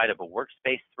working inside of a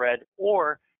Workspace thread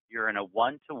or you're in a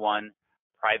one-to-one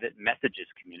private messages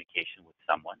communication with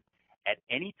someone, at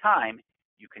any time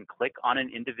you can click on an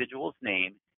individual's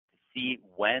name to see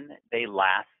when they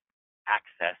last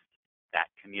accessed that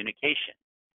communication.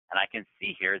 And I can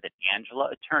see here that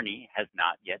Angela Attorney has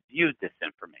not yet viewed this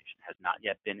information, has not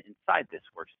yet been inside this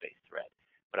Workspace thread.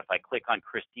 But if I click on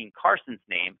Christine Carson's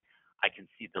name, I can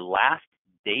see the last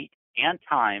date and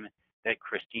time that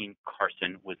Christine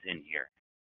Carson was in here,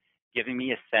 giving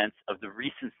me a sense of the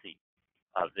recency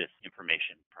of this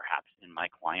information, perhaps in my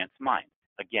client's mind.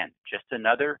 Again, just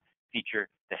another feature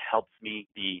that helps me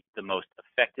be the most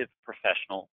effective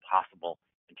professional possible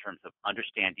in terms of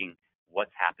understanding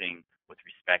what's happening with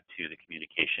respect to the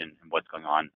communication and what's going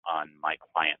on my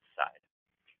client's side.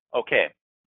 Okay,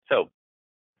 so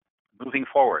moving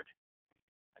forward,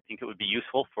 I think it would be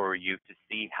useful for you to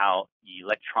see how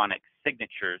electronic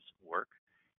signatures work.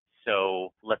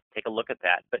 So let's take a look at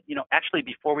that. But actually,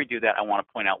 before we do that, I want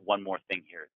to point out one more thing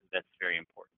here that's very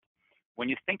important. When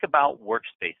you think about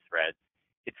Workspace threads,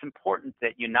 it's important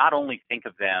that you not only think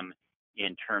of them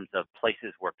in terms of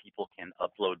places where people can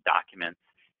upload documents,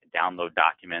 and download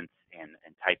documents, and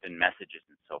type in messages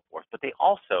and so forth, but they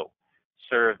also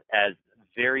serve as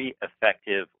very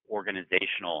effective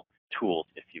organizational tools,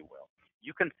 if you will.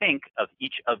 You can think of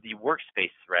each of the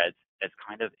Workspace threads as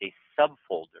kind of a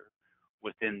subfolder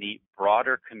within the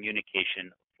broader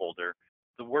communication folder,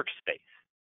 the Workspace.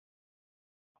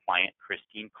 Client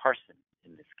Christine Carson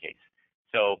in this case.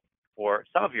 So for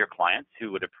some of your clients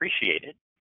who would appreciate it,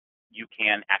 you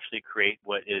can actually create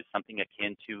what is something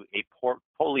akin to a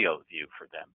portfolio view for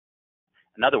them.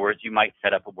 In other words, you might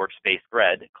set up a Workspace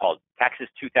thread called Taxes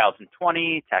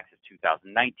 2020, Taxes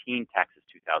 2019, Taxes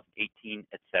 2018,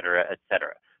 et cetera, et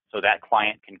cetera. So that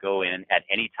client can go in at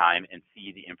any time and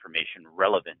see the information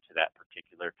relevant to that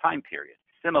particular time period.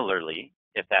 Similarly,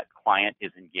 if that client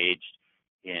is engaged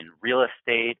in real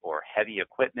estate or heavy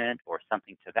equipment or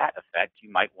something to that effect, you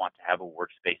might want to have a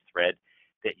Workspace thread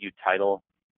that you title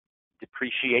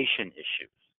Depreciation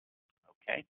Issues.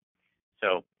 Okay,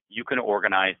 so you can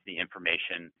organize the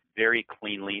information very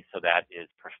cleanly so that is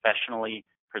professionally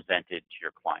presented to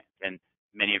your client. And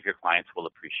many of your clients will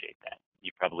appreciate that.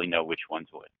 You probably know which ones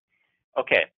would.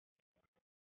 Okay,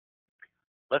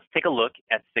 let's take a look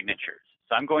at signatures.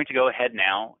 So I'm going to go ahead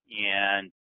now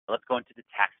and let's go into the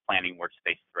tax planning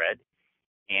Workspace thread.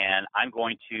 And I'm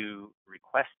going to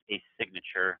request a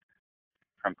signature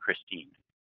from Christine.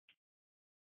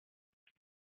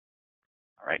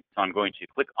 All right, so I'm going to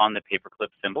click on the paperclip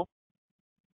symbol.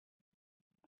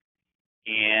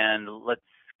 And let's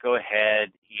go ahead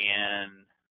and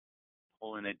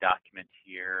pull in a document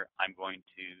here. I'm going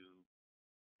to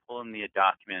pull in the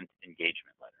document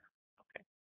engagement letter. Okay.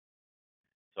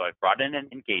 So I've brought in an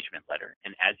engagement letter.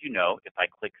 And as you know, if I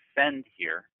click send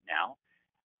here now,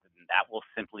 then that will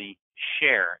simply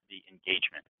share the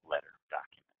engagement letter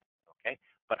document. Okay.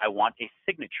 But I want a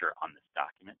signature on this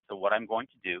document. So what I'm going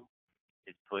to do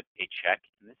is put a check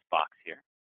in this box here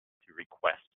to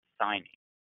request signing.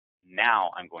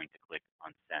 Now I'm going to click on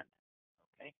send,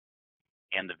 okay?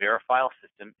 And the Verifyle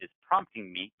system is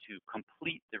prompting me to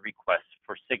complete the request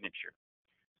for signature.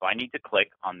 So I need to click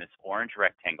on this orange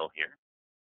rectangle here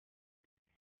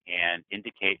and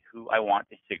indicate who I want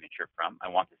a signature from. I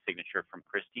want the signature from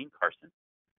Christine Carson,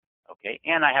 okay?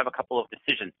 And I have a couple of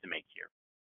decisions to make here.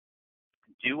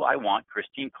 Do I want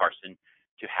Christine Carson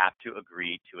to have to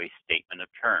agree to a statement of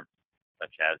terms,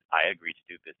 such as I agree to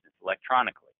do business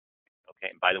electronically?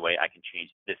 Okay, and by the way, I can change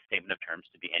this statement of terms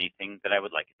to be anything that I would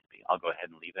like it to be. I'll go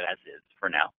ahead and leave it as is for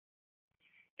now.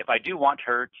 If I do want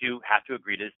her to have to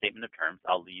agree to the statement of terms,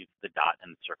 I'll leave the dot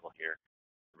and the circle here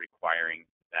requiring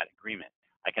that agreement.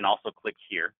 I can also click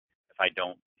here. If I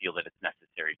don't feel that it's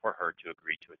necessary for her to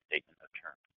agree to a statement of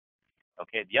terms.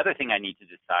 Okay, the other thing I need to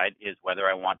decide is whether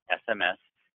I want SMS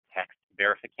text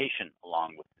verification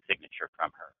along with the signature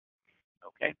from her.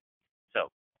 Okay, so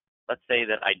let's say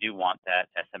that I do want that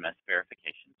SMS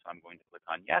verification. So I'm going to click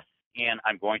on yes, and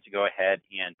I'm going to go ahead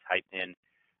and type in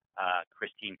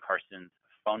Christine Carson's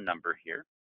phone number here.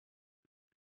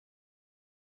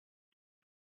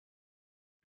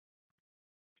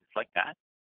 Just like that.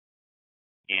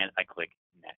 And I click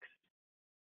next.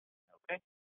 Okay.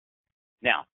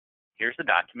 Now, here's the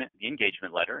document, the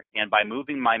engagement letter. And by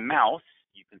moving my mouse,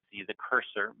 you can see the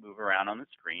cursor move around on the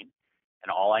screen.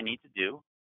 And all I need to do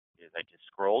is I just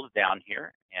scroll down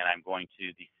here, and I'm going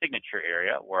to the signature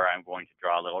area where I'm going to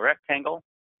draw a little rectangle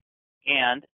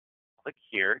and click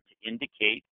here to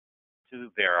indicate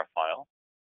to Verifyle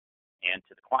and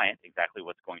to the client exactly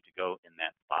what's going to go in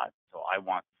that spot. So I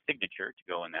want signature to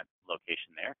go in that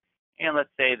location there. And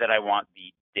let's say that I want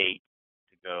the date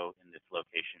to go in this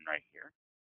location right here.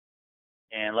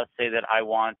 And let's say that I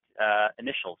want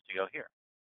initials to go here.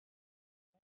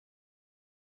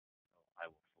 So I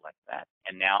will select that.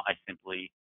 And now I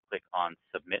simply click on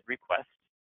Submit Request.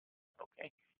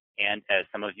 Okay. And as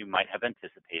some of you might have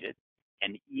anticipated,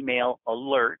 an email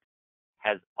alert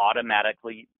has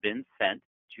automatically been sent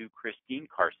to Christine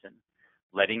Carson,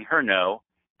 letting her know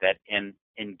that an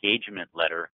engagement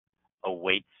letter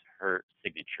awaits her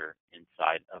signature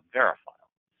inside of Verifyle.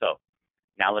 So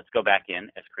now let's go back in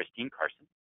as Christine Carson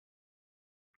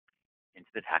into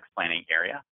the tax planning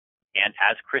area. And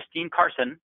as Christine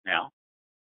Carson now,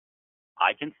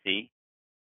 I can see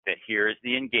that here is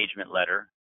the engagement letter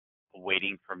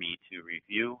waiting for me to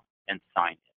review and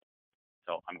sign it.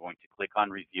 So I'm going to click on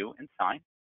Review and Sign.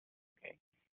 Okay.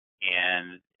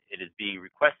 And it is being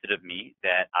requested of me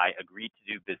that I agree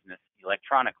to do business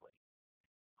electronically.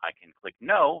 I can click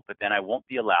No, but then I won't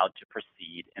be allowed to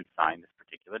proceed and sign this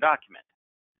particular document.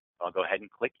 So I'll go ahead and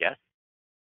click Yes.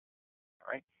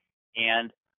 All right.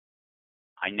 And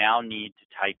I now need to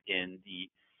type in the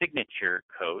signature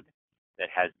code that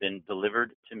has been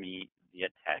delivered to me via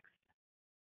text.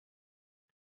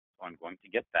 So I'm going to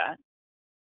get that.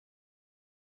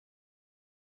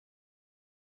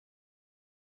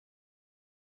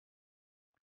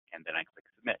 And then I click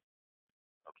Submit.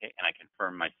 Okay, and I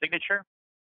confirm my signature.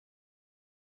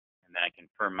 And then I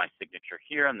confirm my signature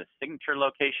here on the signature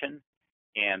location,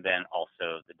 and then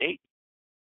also the date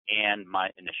and my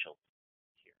initials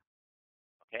here.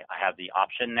 Okay, I have the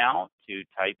option now to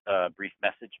type a brief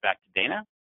message back to Dana.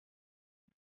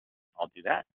 I'll do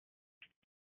that.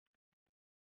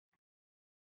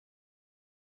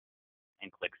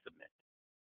 And click Submit.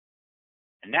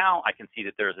 And now I can see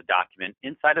that there is a document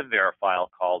inside of Verifyle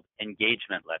called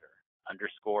Engagement Letter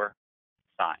 _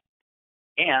 signed.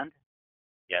 And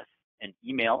yes, an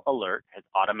email alert has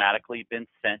automatically been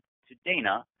sent to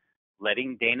Dana,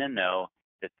 letting Dana know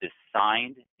that this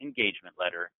signed engagement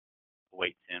letter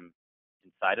awaits him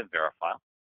inside of Verifyle.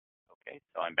 Okay,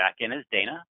 so I'm back in as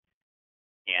Dana,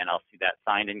 and I'll see that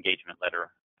signed engagement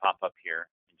letter pop up here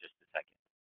in just a second.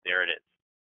 There it is.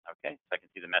 Okay, so I can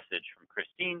see the message from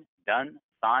Christine, done,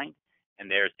 signed, and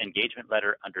there's engagement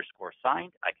letter _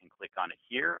 signed. I can click on it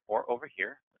here or over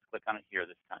here. Let's click on it here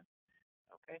this time.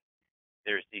 Okay,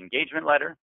 there's the engagement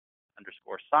letter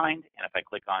 _ signed, and if I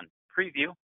click on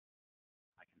preview,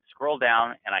 I can scroll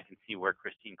down and I can see where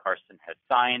Christine Carson has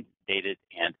signed, dated,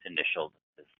 and initialed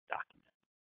this document.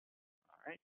 All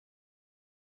right.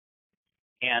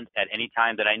 And at any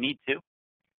time that I need to,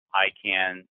 I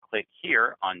can click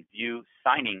here on View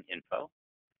Signing Info,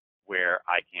 where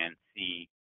I can see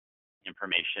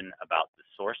information about the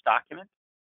source document,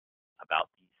 about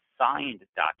the signed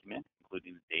document,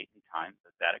 including the date and time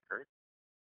that occurred.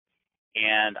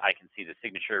 And I can see the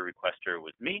signature requester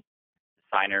was me,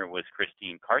 the signer was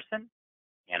Christine Carson,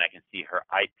 and I can see her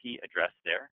IP address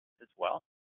there as well.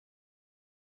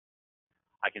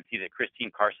 I can see that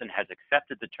Christine Carson has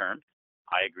accepted the terms.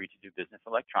 I agree to do business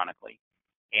electronically.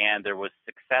 And there was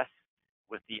success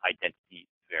with the identity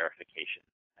verification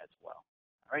as well.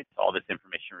 All right, so all this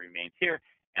information remains here,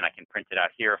 and I can print it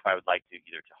out here if I would like to,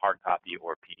 either to hard copy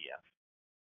or PDF.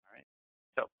 All right,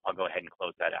 so I'll go ahead and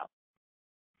close that out.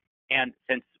 And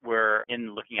since we're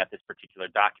in looking at this particular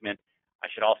document, I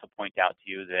should also point out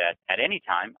to you that at any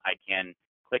time, I can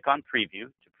click on Preview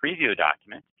to preview a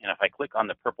document. And if I click on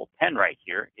the purple pen right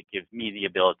here, it gives me the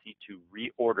ability to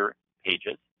reorder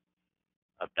pages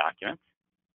of documents.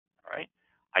 All right.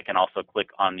 I can also click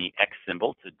on the X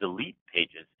symbol to delete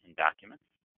pages in documents.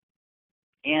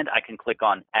 And I can click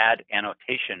on Add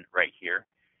Annotation right here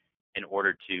in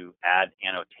order to add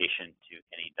annotation to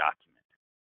any document.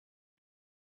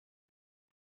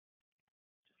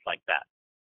 like that.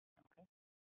 Okay.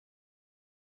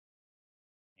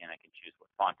 And I can choose what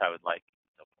font I would like, and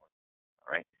so forth.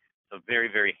 All right. So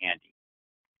very, very handy.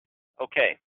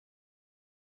 Okay.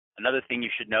 Another thing you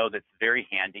should know that's very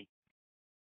handy.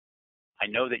 I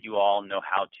know that you all know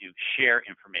how to share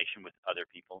information with other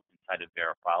people inside of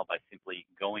Verifyle by simply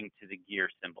going to the gear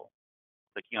symbol,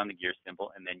 clicking on the gear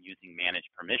symbol, and then using Manage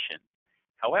Permissions.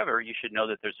 However, you should know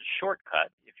that there's a shortcut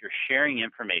if you're sharing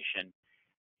information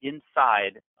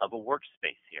inside of a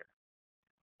workspace here.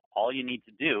 All you need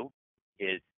to do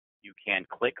is you can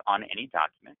click on any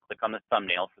document, click on the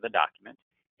thumbnail for the document,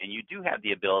 and you do have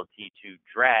the ability to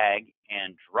drag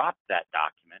and drop that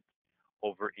document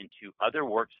over into other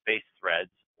workspace threads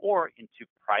or into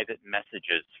private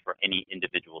messages for any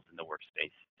individuals in the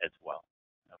workspace as well.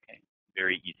 Okay,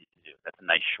 very easy to do. That's a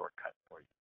nice shortcut for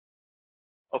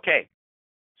you. Okay,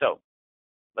 so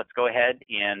let's go ahead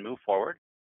and move forward.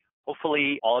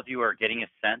 Hopefully all of you are getting a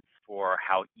sense for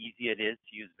how easy it is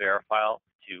to use Verifyle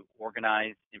to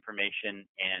organize information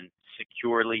and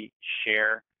securely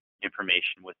share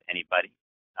information with anybody,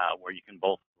 where you can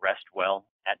both rest well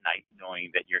at night knowing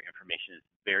that your information is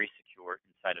very secure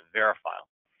inside of Verifyle.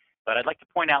 But I'd like to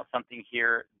point out something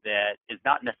here that is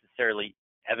not necessarily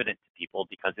evident to people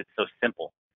because it's so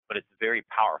simple, but it's very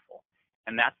powerful.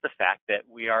 And that's the fact that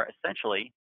we are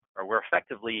essentially, or we're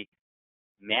effectively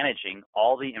managing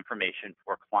all the information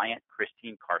for client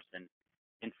Christine Carson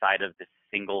inside of this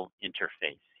single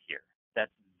interface here.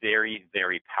 That's very,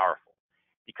 very powerful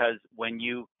because when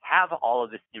you have all of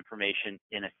this information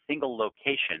in a single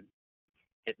location,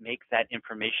 it makes that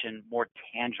information more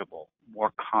tangible,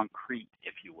 more concrete,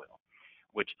 if you will,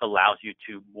 which allows you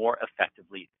to more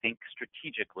effectively think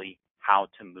strategically how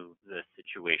to move the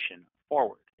situation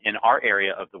forward. In our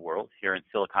area of the world, here in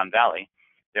Silicon Valley,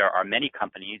 there are many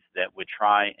companies that would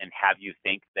try and have you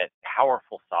think that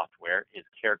powerful software is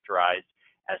characterized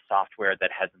as software that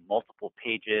has multiple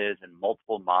pages and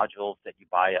multiple modules that you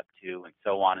buy up to and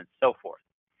so on and so forth.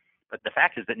 But the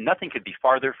fact is that nothing could be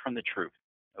farther from the truth,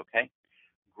 okay?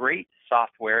 Great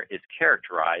software is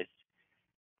characterized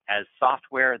as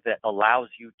software that allows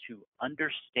you to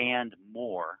understand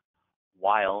more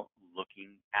while looking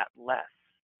at less.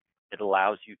 It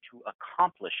allows you to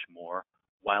accomplish more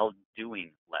while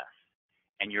doing less.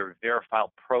 And your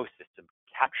Verifyle Pro system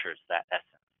captures that essence.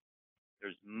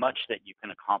 There's much that you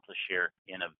can accomplish here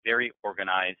in a very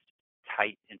organized,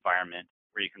 tight environment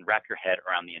where you can wrap your head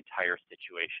around the entire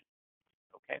situation.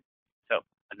 Okay, so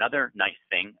another nice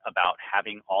thing about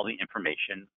having all the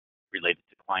information related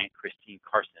to client Christine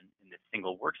Carson in this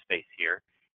single workspace here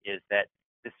is that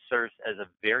this serves as a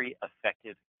very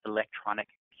effective electronic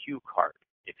cue card,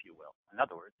 if you will. In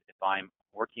other words, if I'm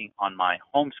working on my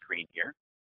home screen here,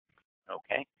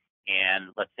 okay,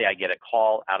 and let's say I get a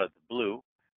call out of the blue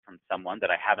from someone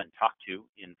that I haven't talked to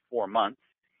in 4 months,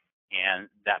 and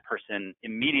that person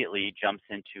immediately jumps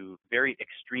into very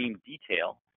extreme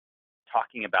detail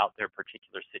talking about their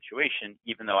particular situation,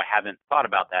 even though I haven't thought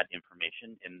about that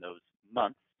information in those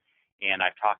months, and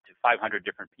I've talked to 500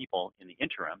 different people in the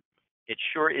interim, it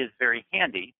sure is very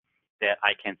handy that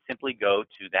I can simply go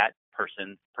to that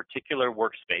person's particular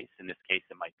workspace. In this case,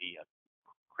 it might be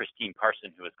Christine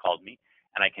Carson who has called me,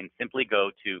 and I can simply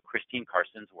go to Christine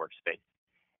Carson's workspace,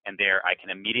 and there I can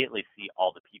immediately see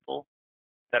all the people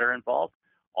that are involved,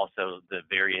 also the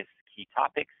various key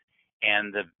topics,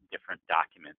 and the different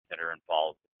documents that are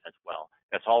involved as well.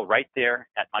 That's all right there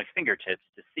at my fingertips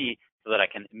to see so that I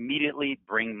can immediately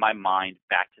bring my mind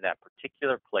back to that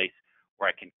particular place where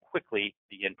I can quickly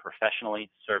begin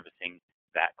professionally servicing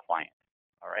that client.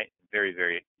 All right, very,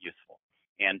 very useful.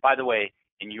 And by the way,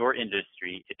 in your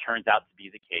industry, it turns out to be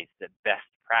the case that best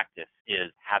practice is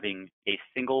having a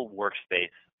single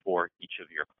workspace for each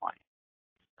of your clients.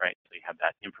 Right? So you have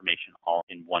that information all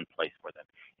in one place for them.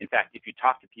 In fact, if you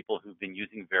talk to people who've been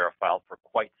using Verifyle for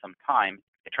quite some time,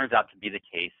 it turns out to be the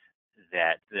case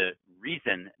that the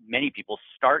reason many people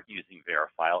start using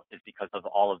Verifyle is because of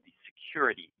all of the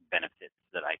security benefits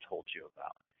that I told you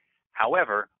about.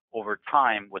 However, over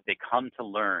time, what they come to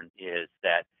learn is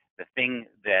that the thing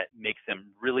that makes them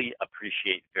really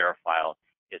appreciate Verifyle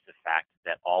is the fact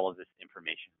that all of this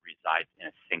information resides in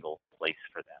a single place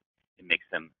for them. It makes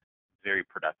them very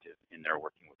productive in their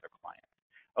working with their clients.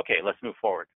 Okay, let's move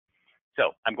forward.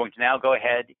 So I'm going to now go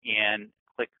ahead and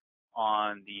click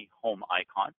on the home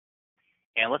icon.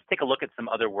 And let's take a look at some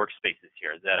other workspaces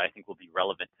here that I think will be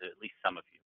relevant to at least some of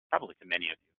you, probably to many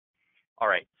of you. All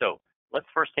right, so let's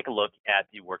first take a look at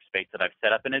the workspace that I've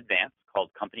set up in advance called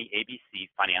Company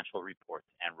ABC Financial Reports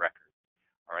and Records.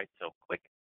 All right, so click.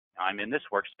 I'm in this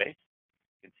workspace.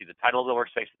 You can see the title of the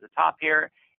workspace at the top here,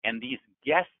 and these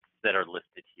guests that are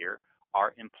listed here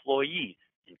are employees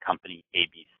in company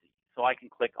ABC. So I can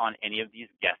click on any of these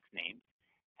guest names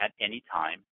at any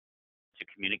time to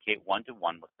communicate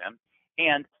one-to-one with them.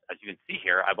 And as you can see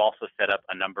here, I've also set up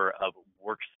a number of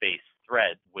workspace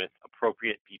threads with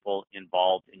appropriate people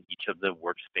involved in each of the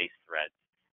workspace threads,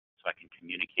 so I can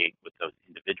communicate with those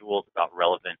individuals about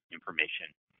relevant information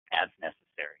as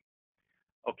necessary.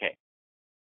 Okay,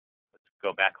 let's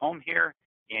go back home here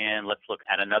and let's look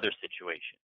at another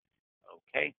situation.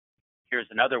 Okay, here's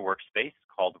another workspace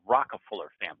called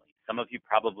Rockefeller Family. Some of you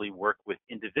probably work with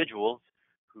individuals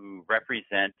who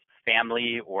represent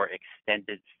family or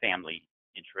extended family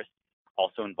interests,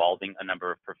 also involving a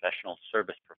number of professional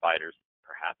service providers,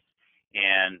 perhaps.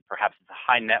 And perhaps it's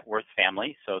a high net worth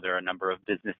family, so there are a number of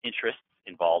business interests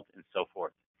involved and so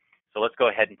forth. So let's go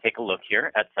ahead and take a look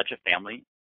here at such a family,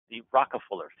 the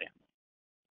Rockefeller family.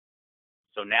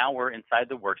 So now we're inside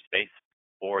the workspace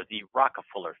for the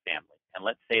Rockefeller family. And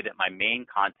let's say that my main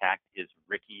contact is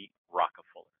Ricky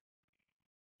Rockefeller.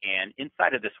 And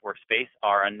inside of this workspace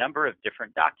are a number of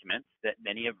different documents that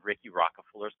many of Ricky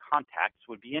Rockefeller's contacts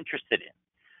would be interested in.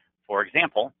 For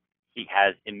example, he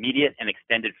has immediate and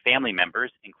extended family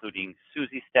members, including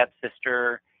Susie's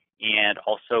stepsister and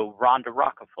also Rhonda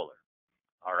Rockefeller.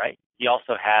 All right. He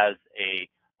also has a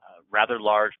rather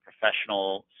large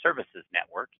professional services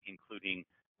network, including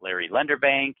Larry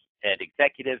Lenderbank, Ed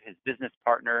Executive, his business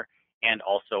partner, and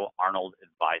also Arnold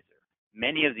Advisor.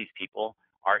 Many of these people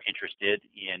are interested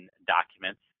in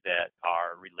documents that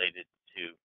are related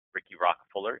to Ricky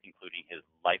Rockefeller, including his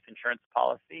life insurance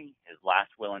policy, his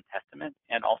last will and testament,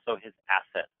 and also his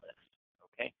asset list.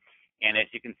 Okay, and as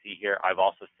you can see here, I've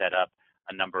also set up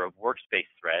a number of workspace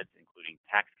threads, including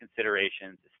tax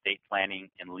considerations, estate planning,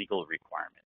 and legal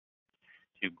requirements,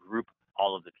 to group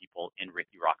all of the people in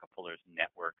Ricky Rockefeller's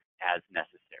network as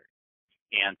necessary.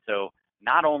 And so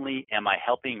not only am I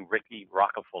helping Ricky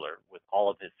Rockefeller with all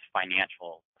of his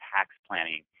financial tax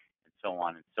planning and so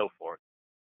on and so forth,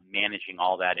 managing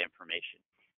all that information,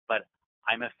 but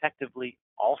I'm effectively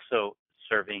also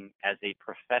serving as a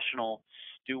professional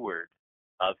steward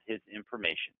of his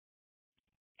information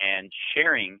and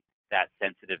sharing that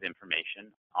sensitive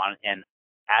information on an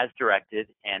as directed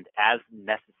and as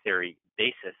necessary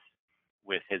basis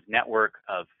with his network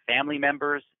of family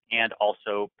members and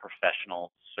also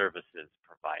professional services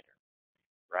provider,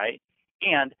 right?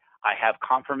 And I have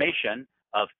confirmation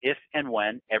of if and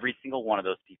when every single one of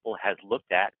those people has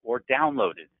looked at or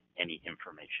downloaded any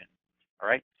information, all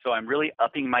right? So I'm really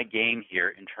upping my game here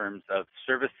in terms of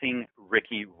servicing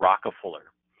Ricky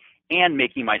Rockefeller and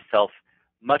making myself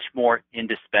much more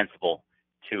indispensable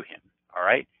to him, all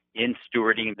right, in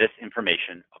stewarding this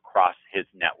information across his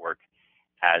network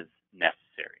as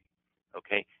necessary,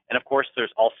 okay? And of course,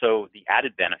 there's also the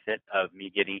added benefit of me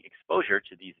getting exposure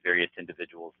to these various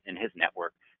individuals in his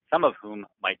network, some of whom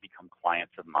might become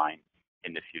clients of mine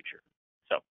in the future.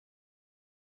 So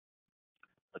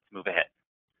let's move ahead.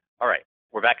 All right,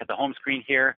 we're back at the home screen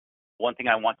here. One thing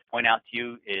I want to point out to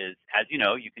you is, as you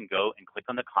know, you can go and click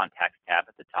on the Contacts tab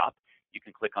at the top. You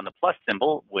can click on the plus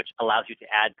symbol, which allows you to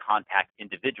add contact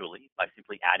individually by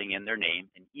simply adding in their name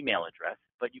and email address,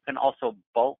 but you can also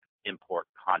bulk import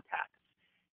contacts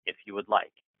if you would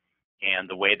like. And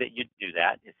the way that you do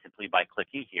that is simply by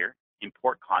clicking here,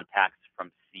 Import Contacts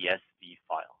from CSV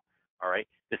File. All right,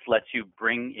 this lets you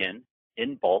bring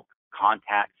in bulk,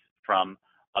 contacts from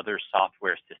other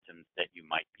software systems that you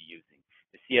might be using.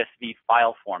 The CSV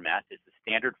file format is the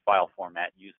standard file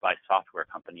format used by software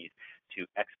companies to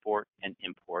export and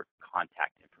import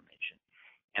contact information.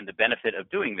 And the benefit of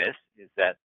doing this is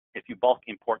that if you bulk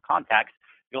import contacts,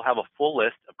 you'll have a full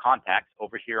list of contacts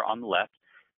over here on the left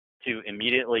to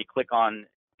immediately click on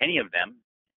any of them,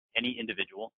 any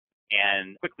individual,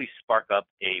 and quickly spark up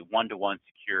a one-to-one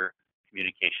secure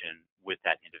communication with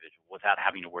that individual without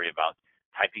having to worry about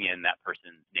typing in that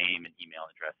person's name and email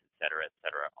address, et cetera, et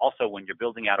cetera. Also, when you're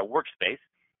building out a workspace,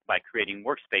 by creating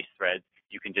workspace threads,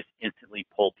 you can just instantly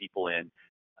pull people in,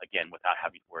 again, without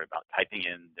having to worry about typing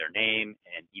in their name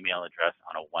and email address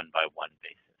on a one-by-one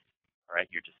basis. All right,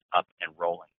 you're just up and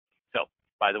rolling. So,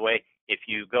 by the way, if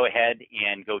you go ahead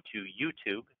and go to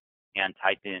YouTube and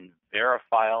type in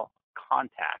Verifyle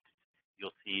Contacts,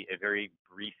 you'll see a very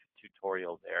brief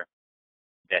tutorial there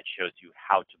that shows you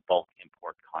how to bulk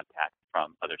import contacts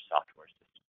from other software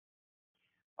systems.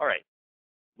 All right,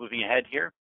 moving ahead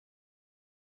here,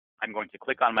 I'm going to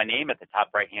click on my name at the top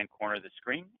right-hand corner of the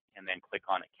screen and then click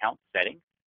on Account Settings.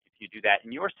 If you do that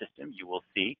in your system, you will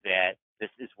see that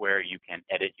this is where you can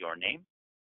edit your name,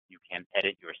 you can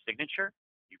edit your signature,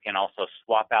 you can also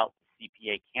swap out the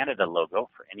CPA Canada logo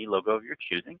for any logo of your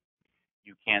choosing.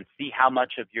 You can see how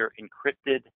much of your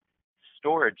encrypted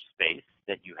storage space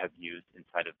that you have used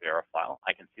inside of Verifyle.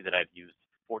 I can see that I've used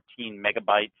 14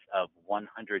 megabytes of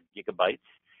 100 gigabytes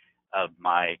of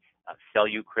my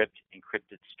CelluCrypt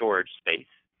encrypted storage space.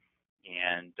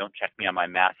 And don't check me on my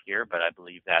math here, but I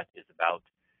believe that is about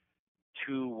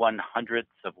 2/100ths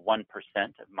of 1%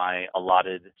 of my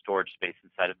allotted storage space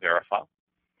inside of Verifyle.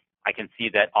 I can see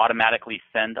that automatically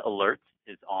send alerts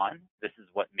is on. This is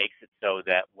what makes it so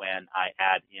that when I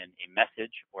add in a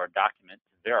message or a document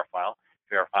to Verifyle,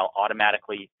 Verifyle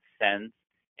automatically sends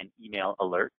an email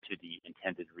alert to the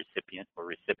intended recipient or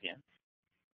recipients.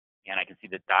 And I can see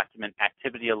that document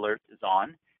activity alert is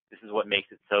on. This is what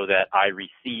makes it so that I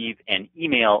receive an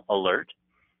email alert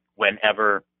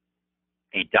whenever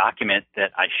a document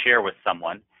that I share with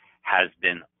someone has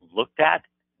been looked at,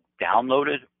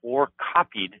 downloaded, or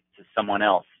copied to someone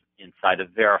else inside of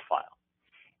Verifyle.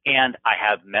 And I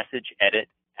have message edit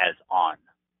as on.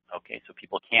 Okay, so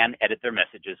people can edit their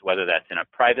messages, whether that's in a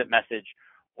private message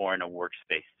or in a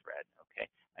workspace thread. Okay,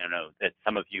 I don't know that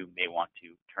some of you may want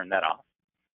to turn that off.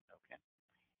 Okay,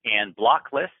 and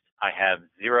block list, I have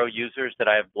 0 users that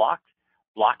I have blocked.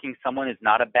 Blocking someone is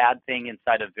not a bad thing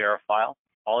inside of Verifyle.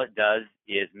 All it does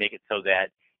is make it so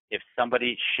that if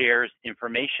somebody shares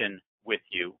information with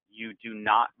you, you do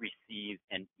not receive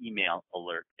an email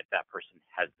alert if that person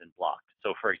has been blocked.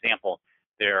 So for example,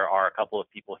 there are a couple of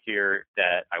people here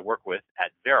that I work with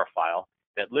at Verifyle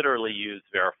that literally use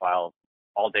Verifyle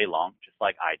all day long, just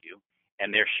like I do,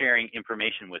 and they're sharing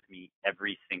information with me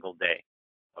every single day.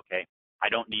 Okay, I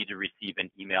don't need to receive an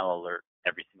email alert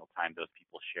every single time those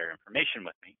people share information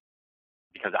with me,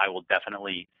 because I will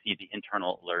definitely see the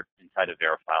internal alert inside of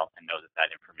Verifyle and know that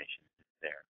that information is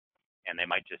there. And they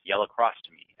might just yell across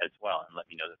to me as well and let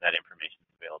me know that that information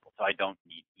is available. So I don't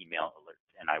need email alerts,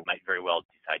 and I might very well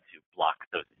decide to block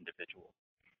those individuals.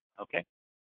 Okay.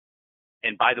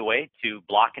 And by the way, to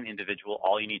block an individual,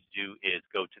 all you need to do is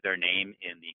go to their name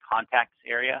in the contacts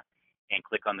area and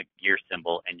click on the gear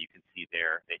symbol, and you can see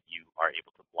there that you are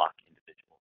able to block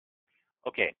individuals.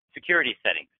 Okay, security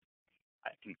settings.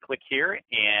 I can click here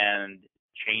and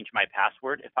change my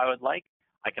password if I would like.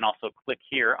 I can also click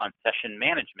here on session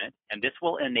management, and this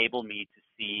will enable me to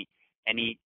see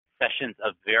any sessions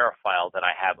of Verifyle that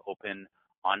I have open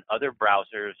on other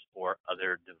browsers or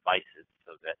other devices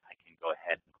so that I can go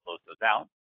ahead and close those out.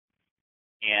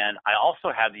 And I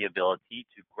also have the ability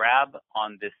to grab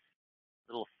on this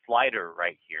little slider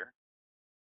right here,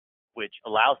 which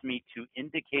allows me to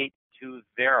indicate to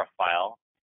Verifyle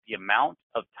the amount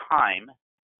of time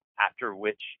after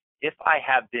which, if I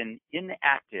have been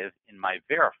inactive in my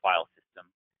Verifyle system,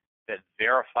 that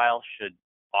Verifyle should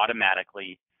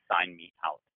automatically sign me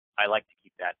out. I like to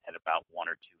keep that at about 1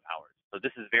 or 2 hours. So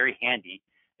this is very handy,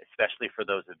 especially for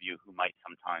those of you who might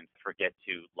sometimes forget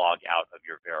to log out of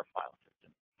your Verifyle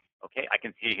system. Okay, I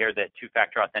can see here that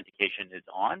 2-factor authentication is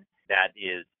on. That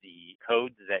is the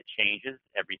code that changes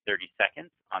every 30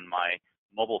 seconds on my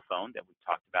mobile phone that we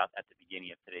talked about at the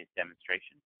beginning of today's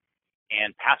demonstration.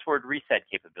 And password reset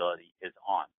capability is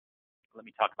on. Let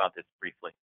me talk about this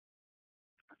briefly.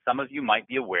 Some of you might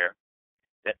be aware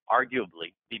that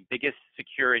arguably the biggest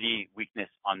security weakness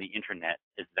on the internet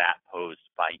is that posed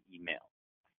by email.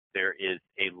 There is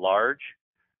a large,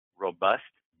 robust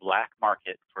black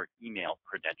market for email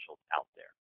credentials out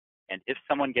there. And if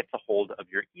someone gets a hold of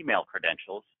your email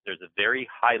credentials, there's a very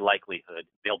high likelihood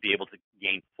they'll be able to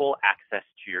gain full access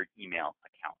to your email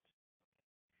account.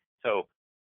 So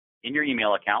in your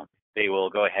email account, they will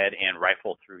go ahead and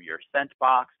rifle through your sent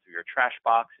box, through your trash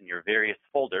box, and your various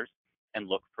folders and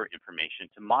look for information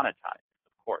to monetize,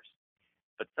 of course.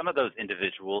 But some of those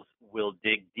individuals will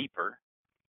dig deeper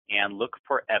and look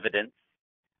for evidence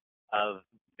of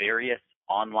various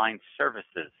online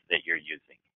services that you're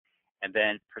using, and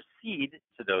then proceed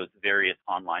to those various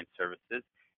online services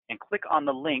and click on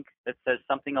the link that says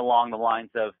something along the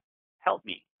lines of, help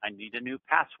me, I need a new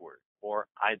password, or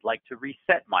I'd like to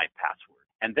reset my password.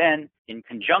 And then in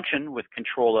conjunction with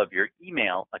control of your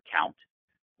email account,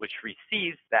 which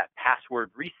receives that password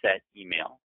reset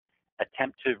email,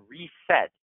 attempt to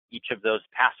reset each of those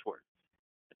passwords,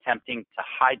 attempting to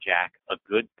hijack a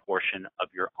good portion of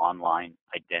your online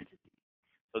identity.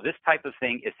 So this type of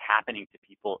thing is happening to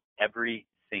people every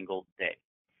single day.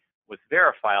 With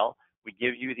Verifyle, we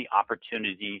give you the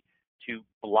opportunity to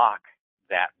block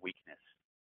that weakness,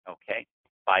 okay,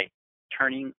 by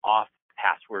turning off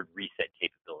password reset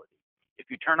capability. If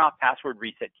you turn off password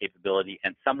reset capability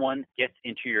and someone gets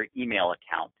into your email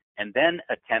account and then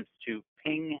attempts to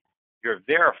ping your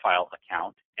Verifyle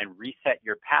account and reset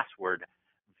your password,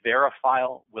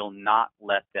 Verifyle will not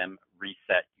let them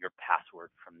reset your password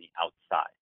from the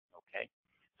outside, okay?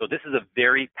 So this is a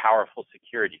very powerful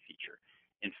security feature.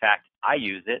 In fact, I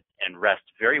use it and rest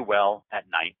very well at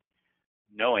night,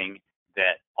 knowing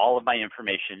that all of my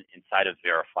information inside of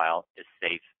Verifyle is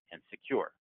safe and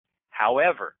secure.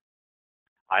 However,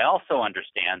 I also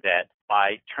understand that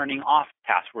by turning off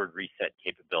password reset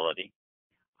capability,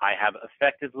 I have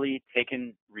effectively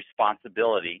taken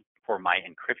responsibility for my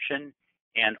encryption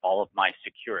and all of my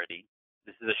security.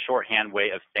 This is a shorthand way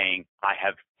of saying I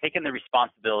have taken the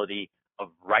responsibility of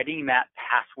writing that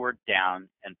password down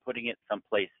and putting it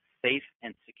someplace safe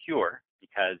and secure,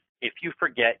 because if you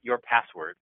forget your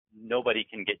password, nobody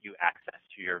can get you access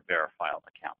to your Verifyle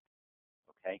account,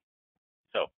 okay?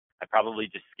 So I probably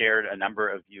just scared a number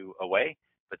of you away,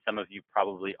 but some of you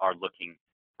probably are looking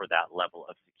for that level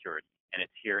of security, and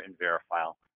it's here in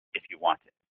Verifyle if you want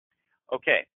it.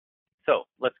 Okay, so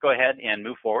let's go ahead and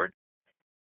move forward.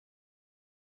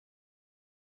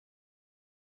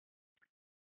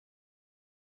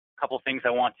 A couple things I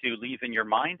want to leave in your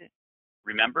mind.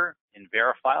 Remember, in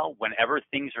Verifyle, whenever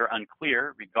things are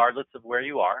unclear, regardless of where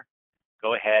you are,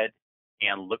 go ahead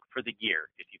and look for the gear.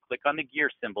 If you click on the gear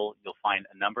symbol, you'll find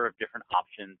a number of different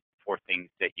options for things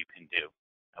that you can do,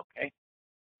 okay?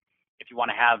 If you want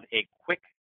to have a quick,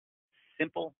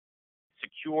 simple,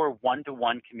 secure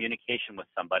one-to-one communication with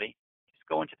somebody, just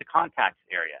go into the contacts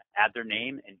area, add their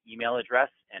name and email address,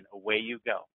 and away you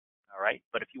go, all right?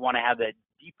 But if you want to have that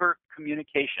deeper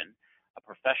communication, a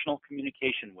professional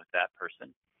communication with that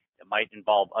person that might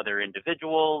involve other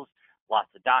individuals, lots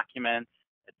of documents,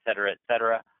 et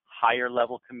cetera, higher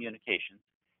level communications,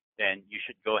 then you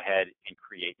should go ahead and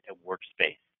create a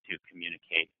workspace to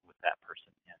communicate with that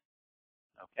person in,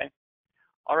 okay?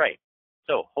 All right,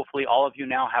 so hopefully all of you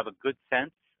now have a good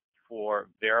sense for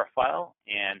Verifyle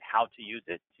and how to use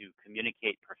it to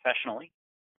communicate professionally.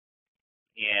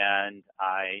 And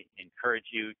I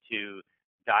encourage you to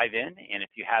dive in, and if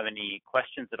you have any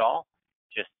questions at all,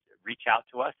 just reach out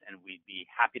to us and we'd be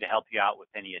happy to help you out with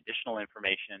any additional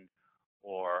information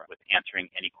or with answering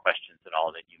any questions at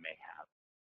all that you may have.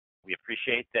 We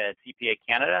appreciate that CPA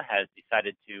Canada has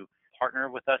decided to partner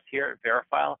with us here at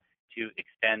Verifyle to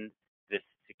extend this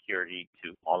security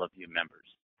to all of you members.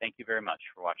 Thank you very much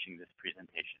for watching this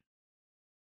presentation.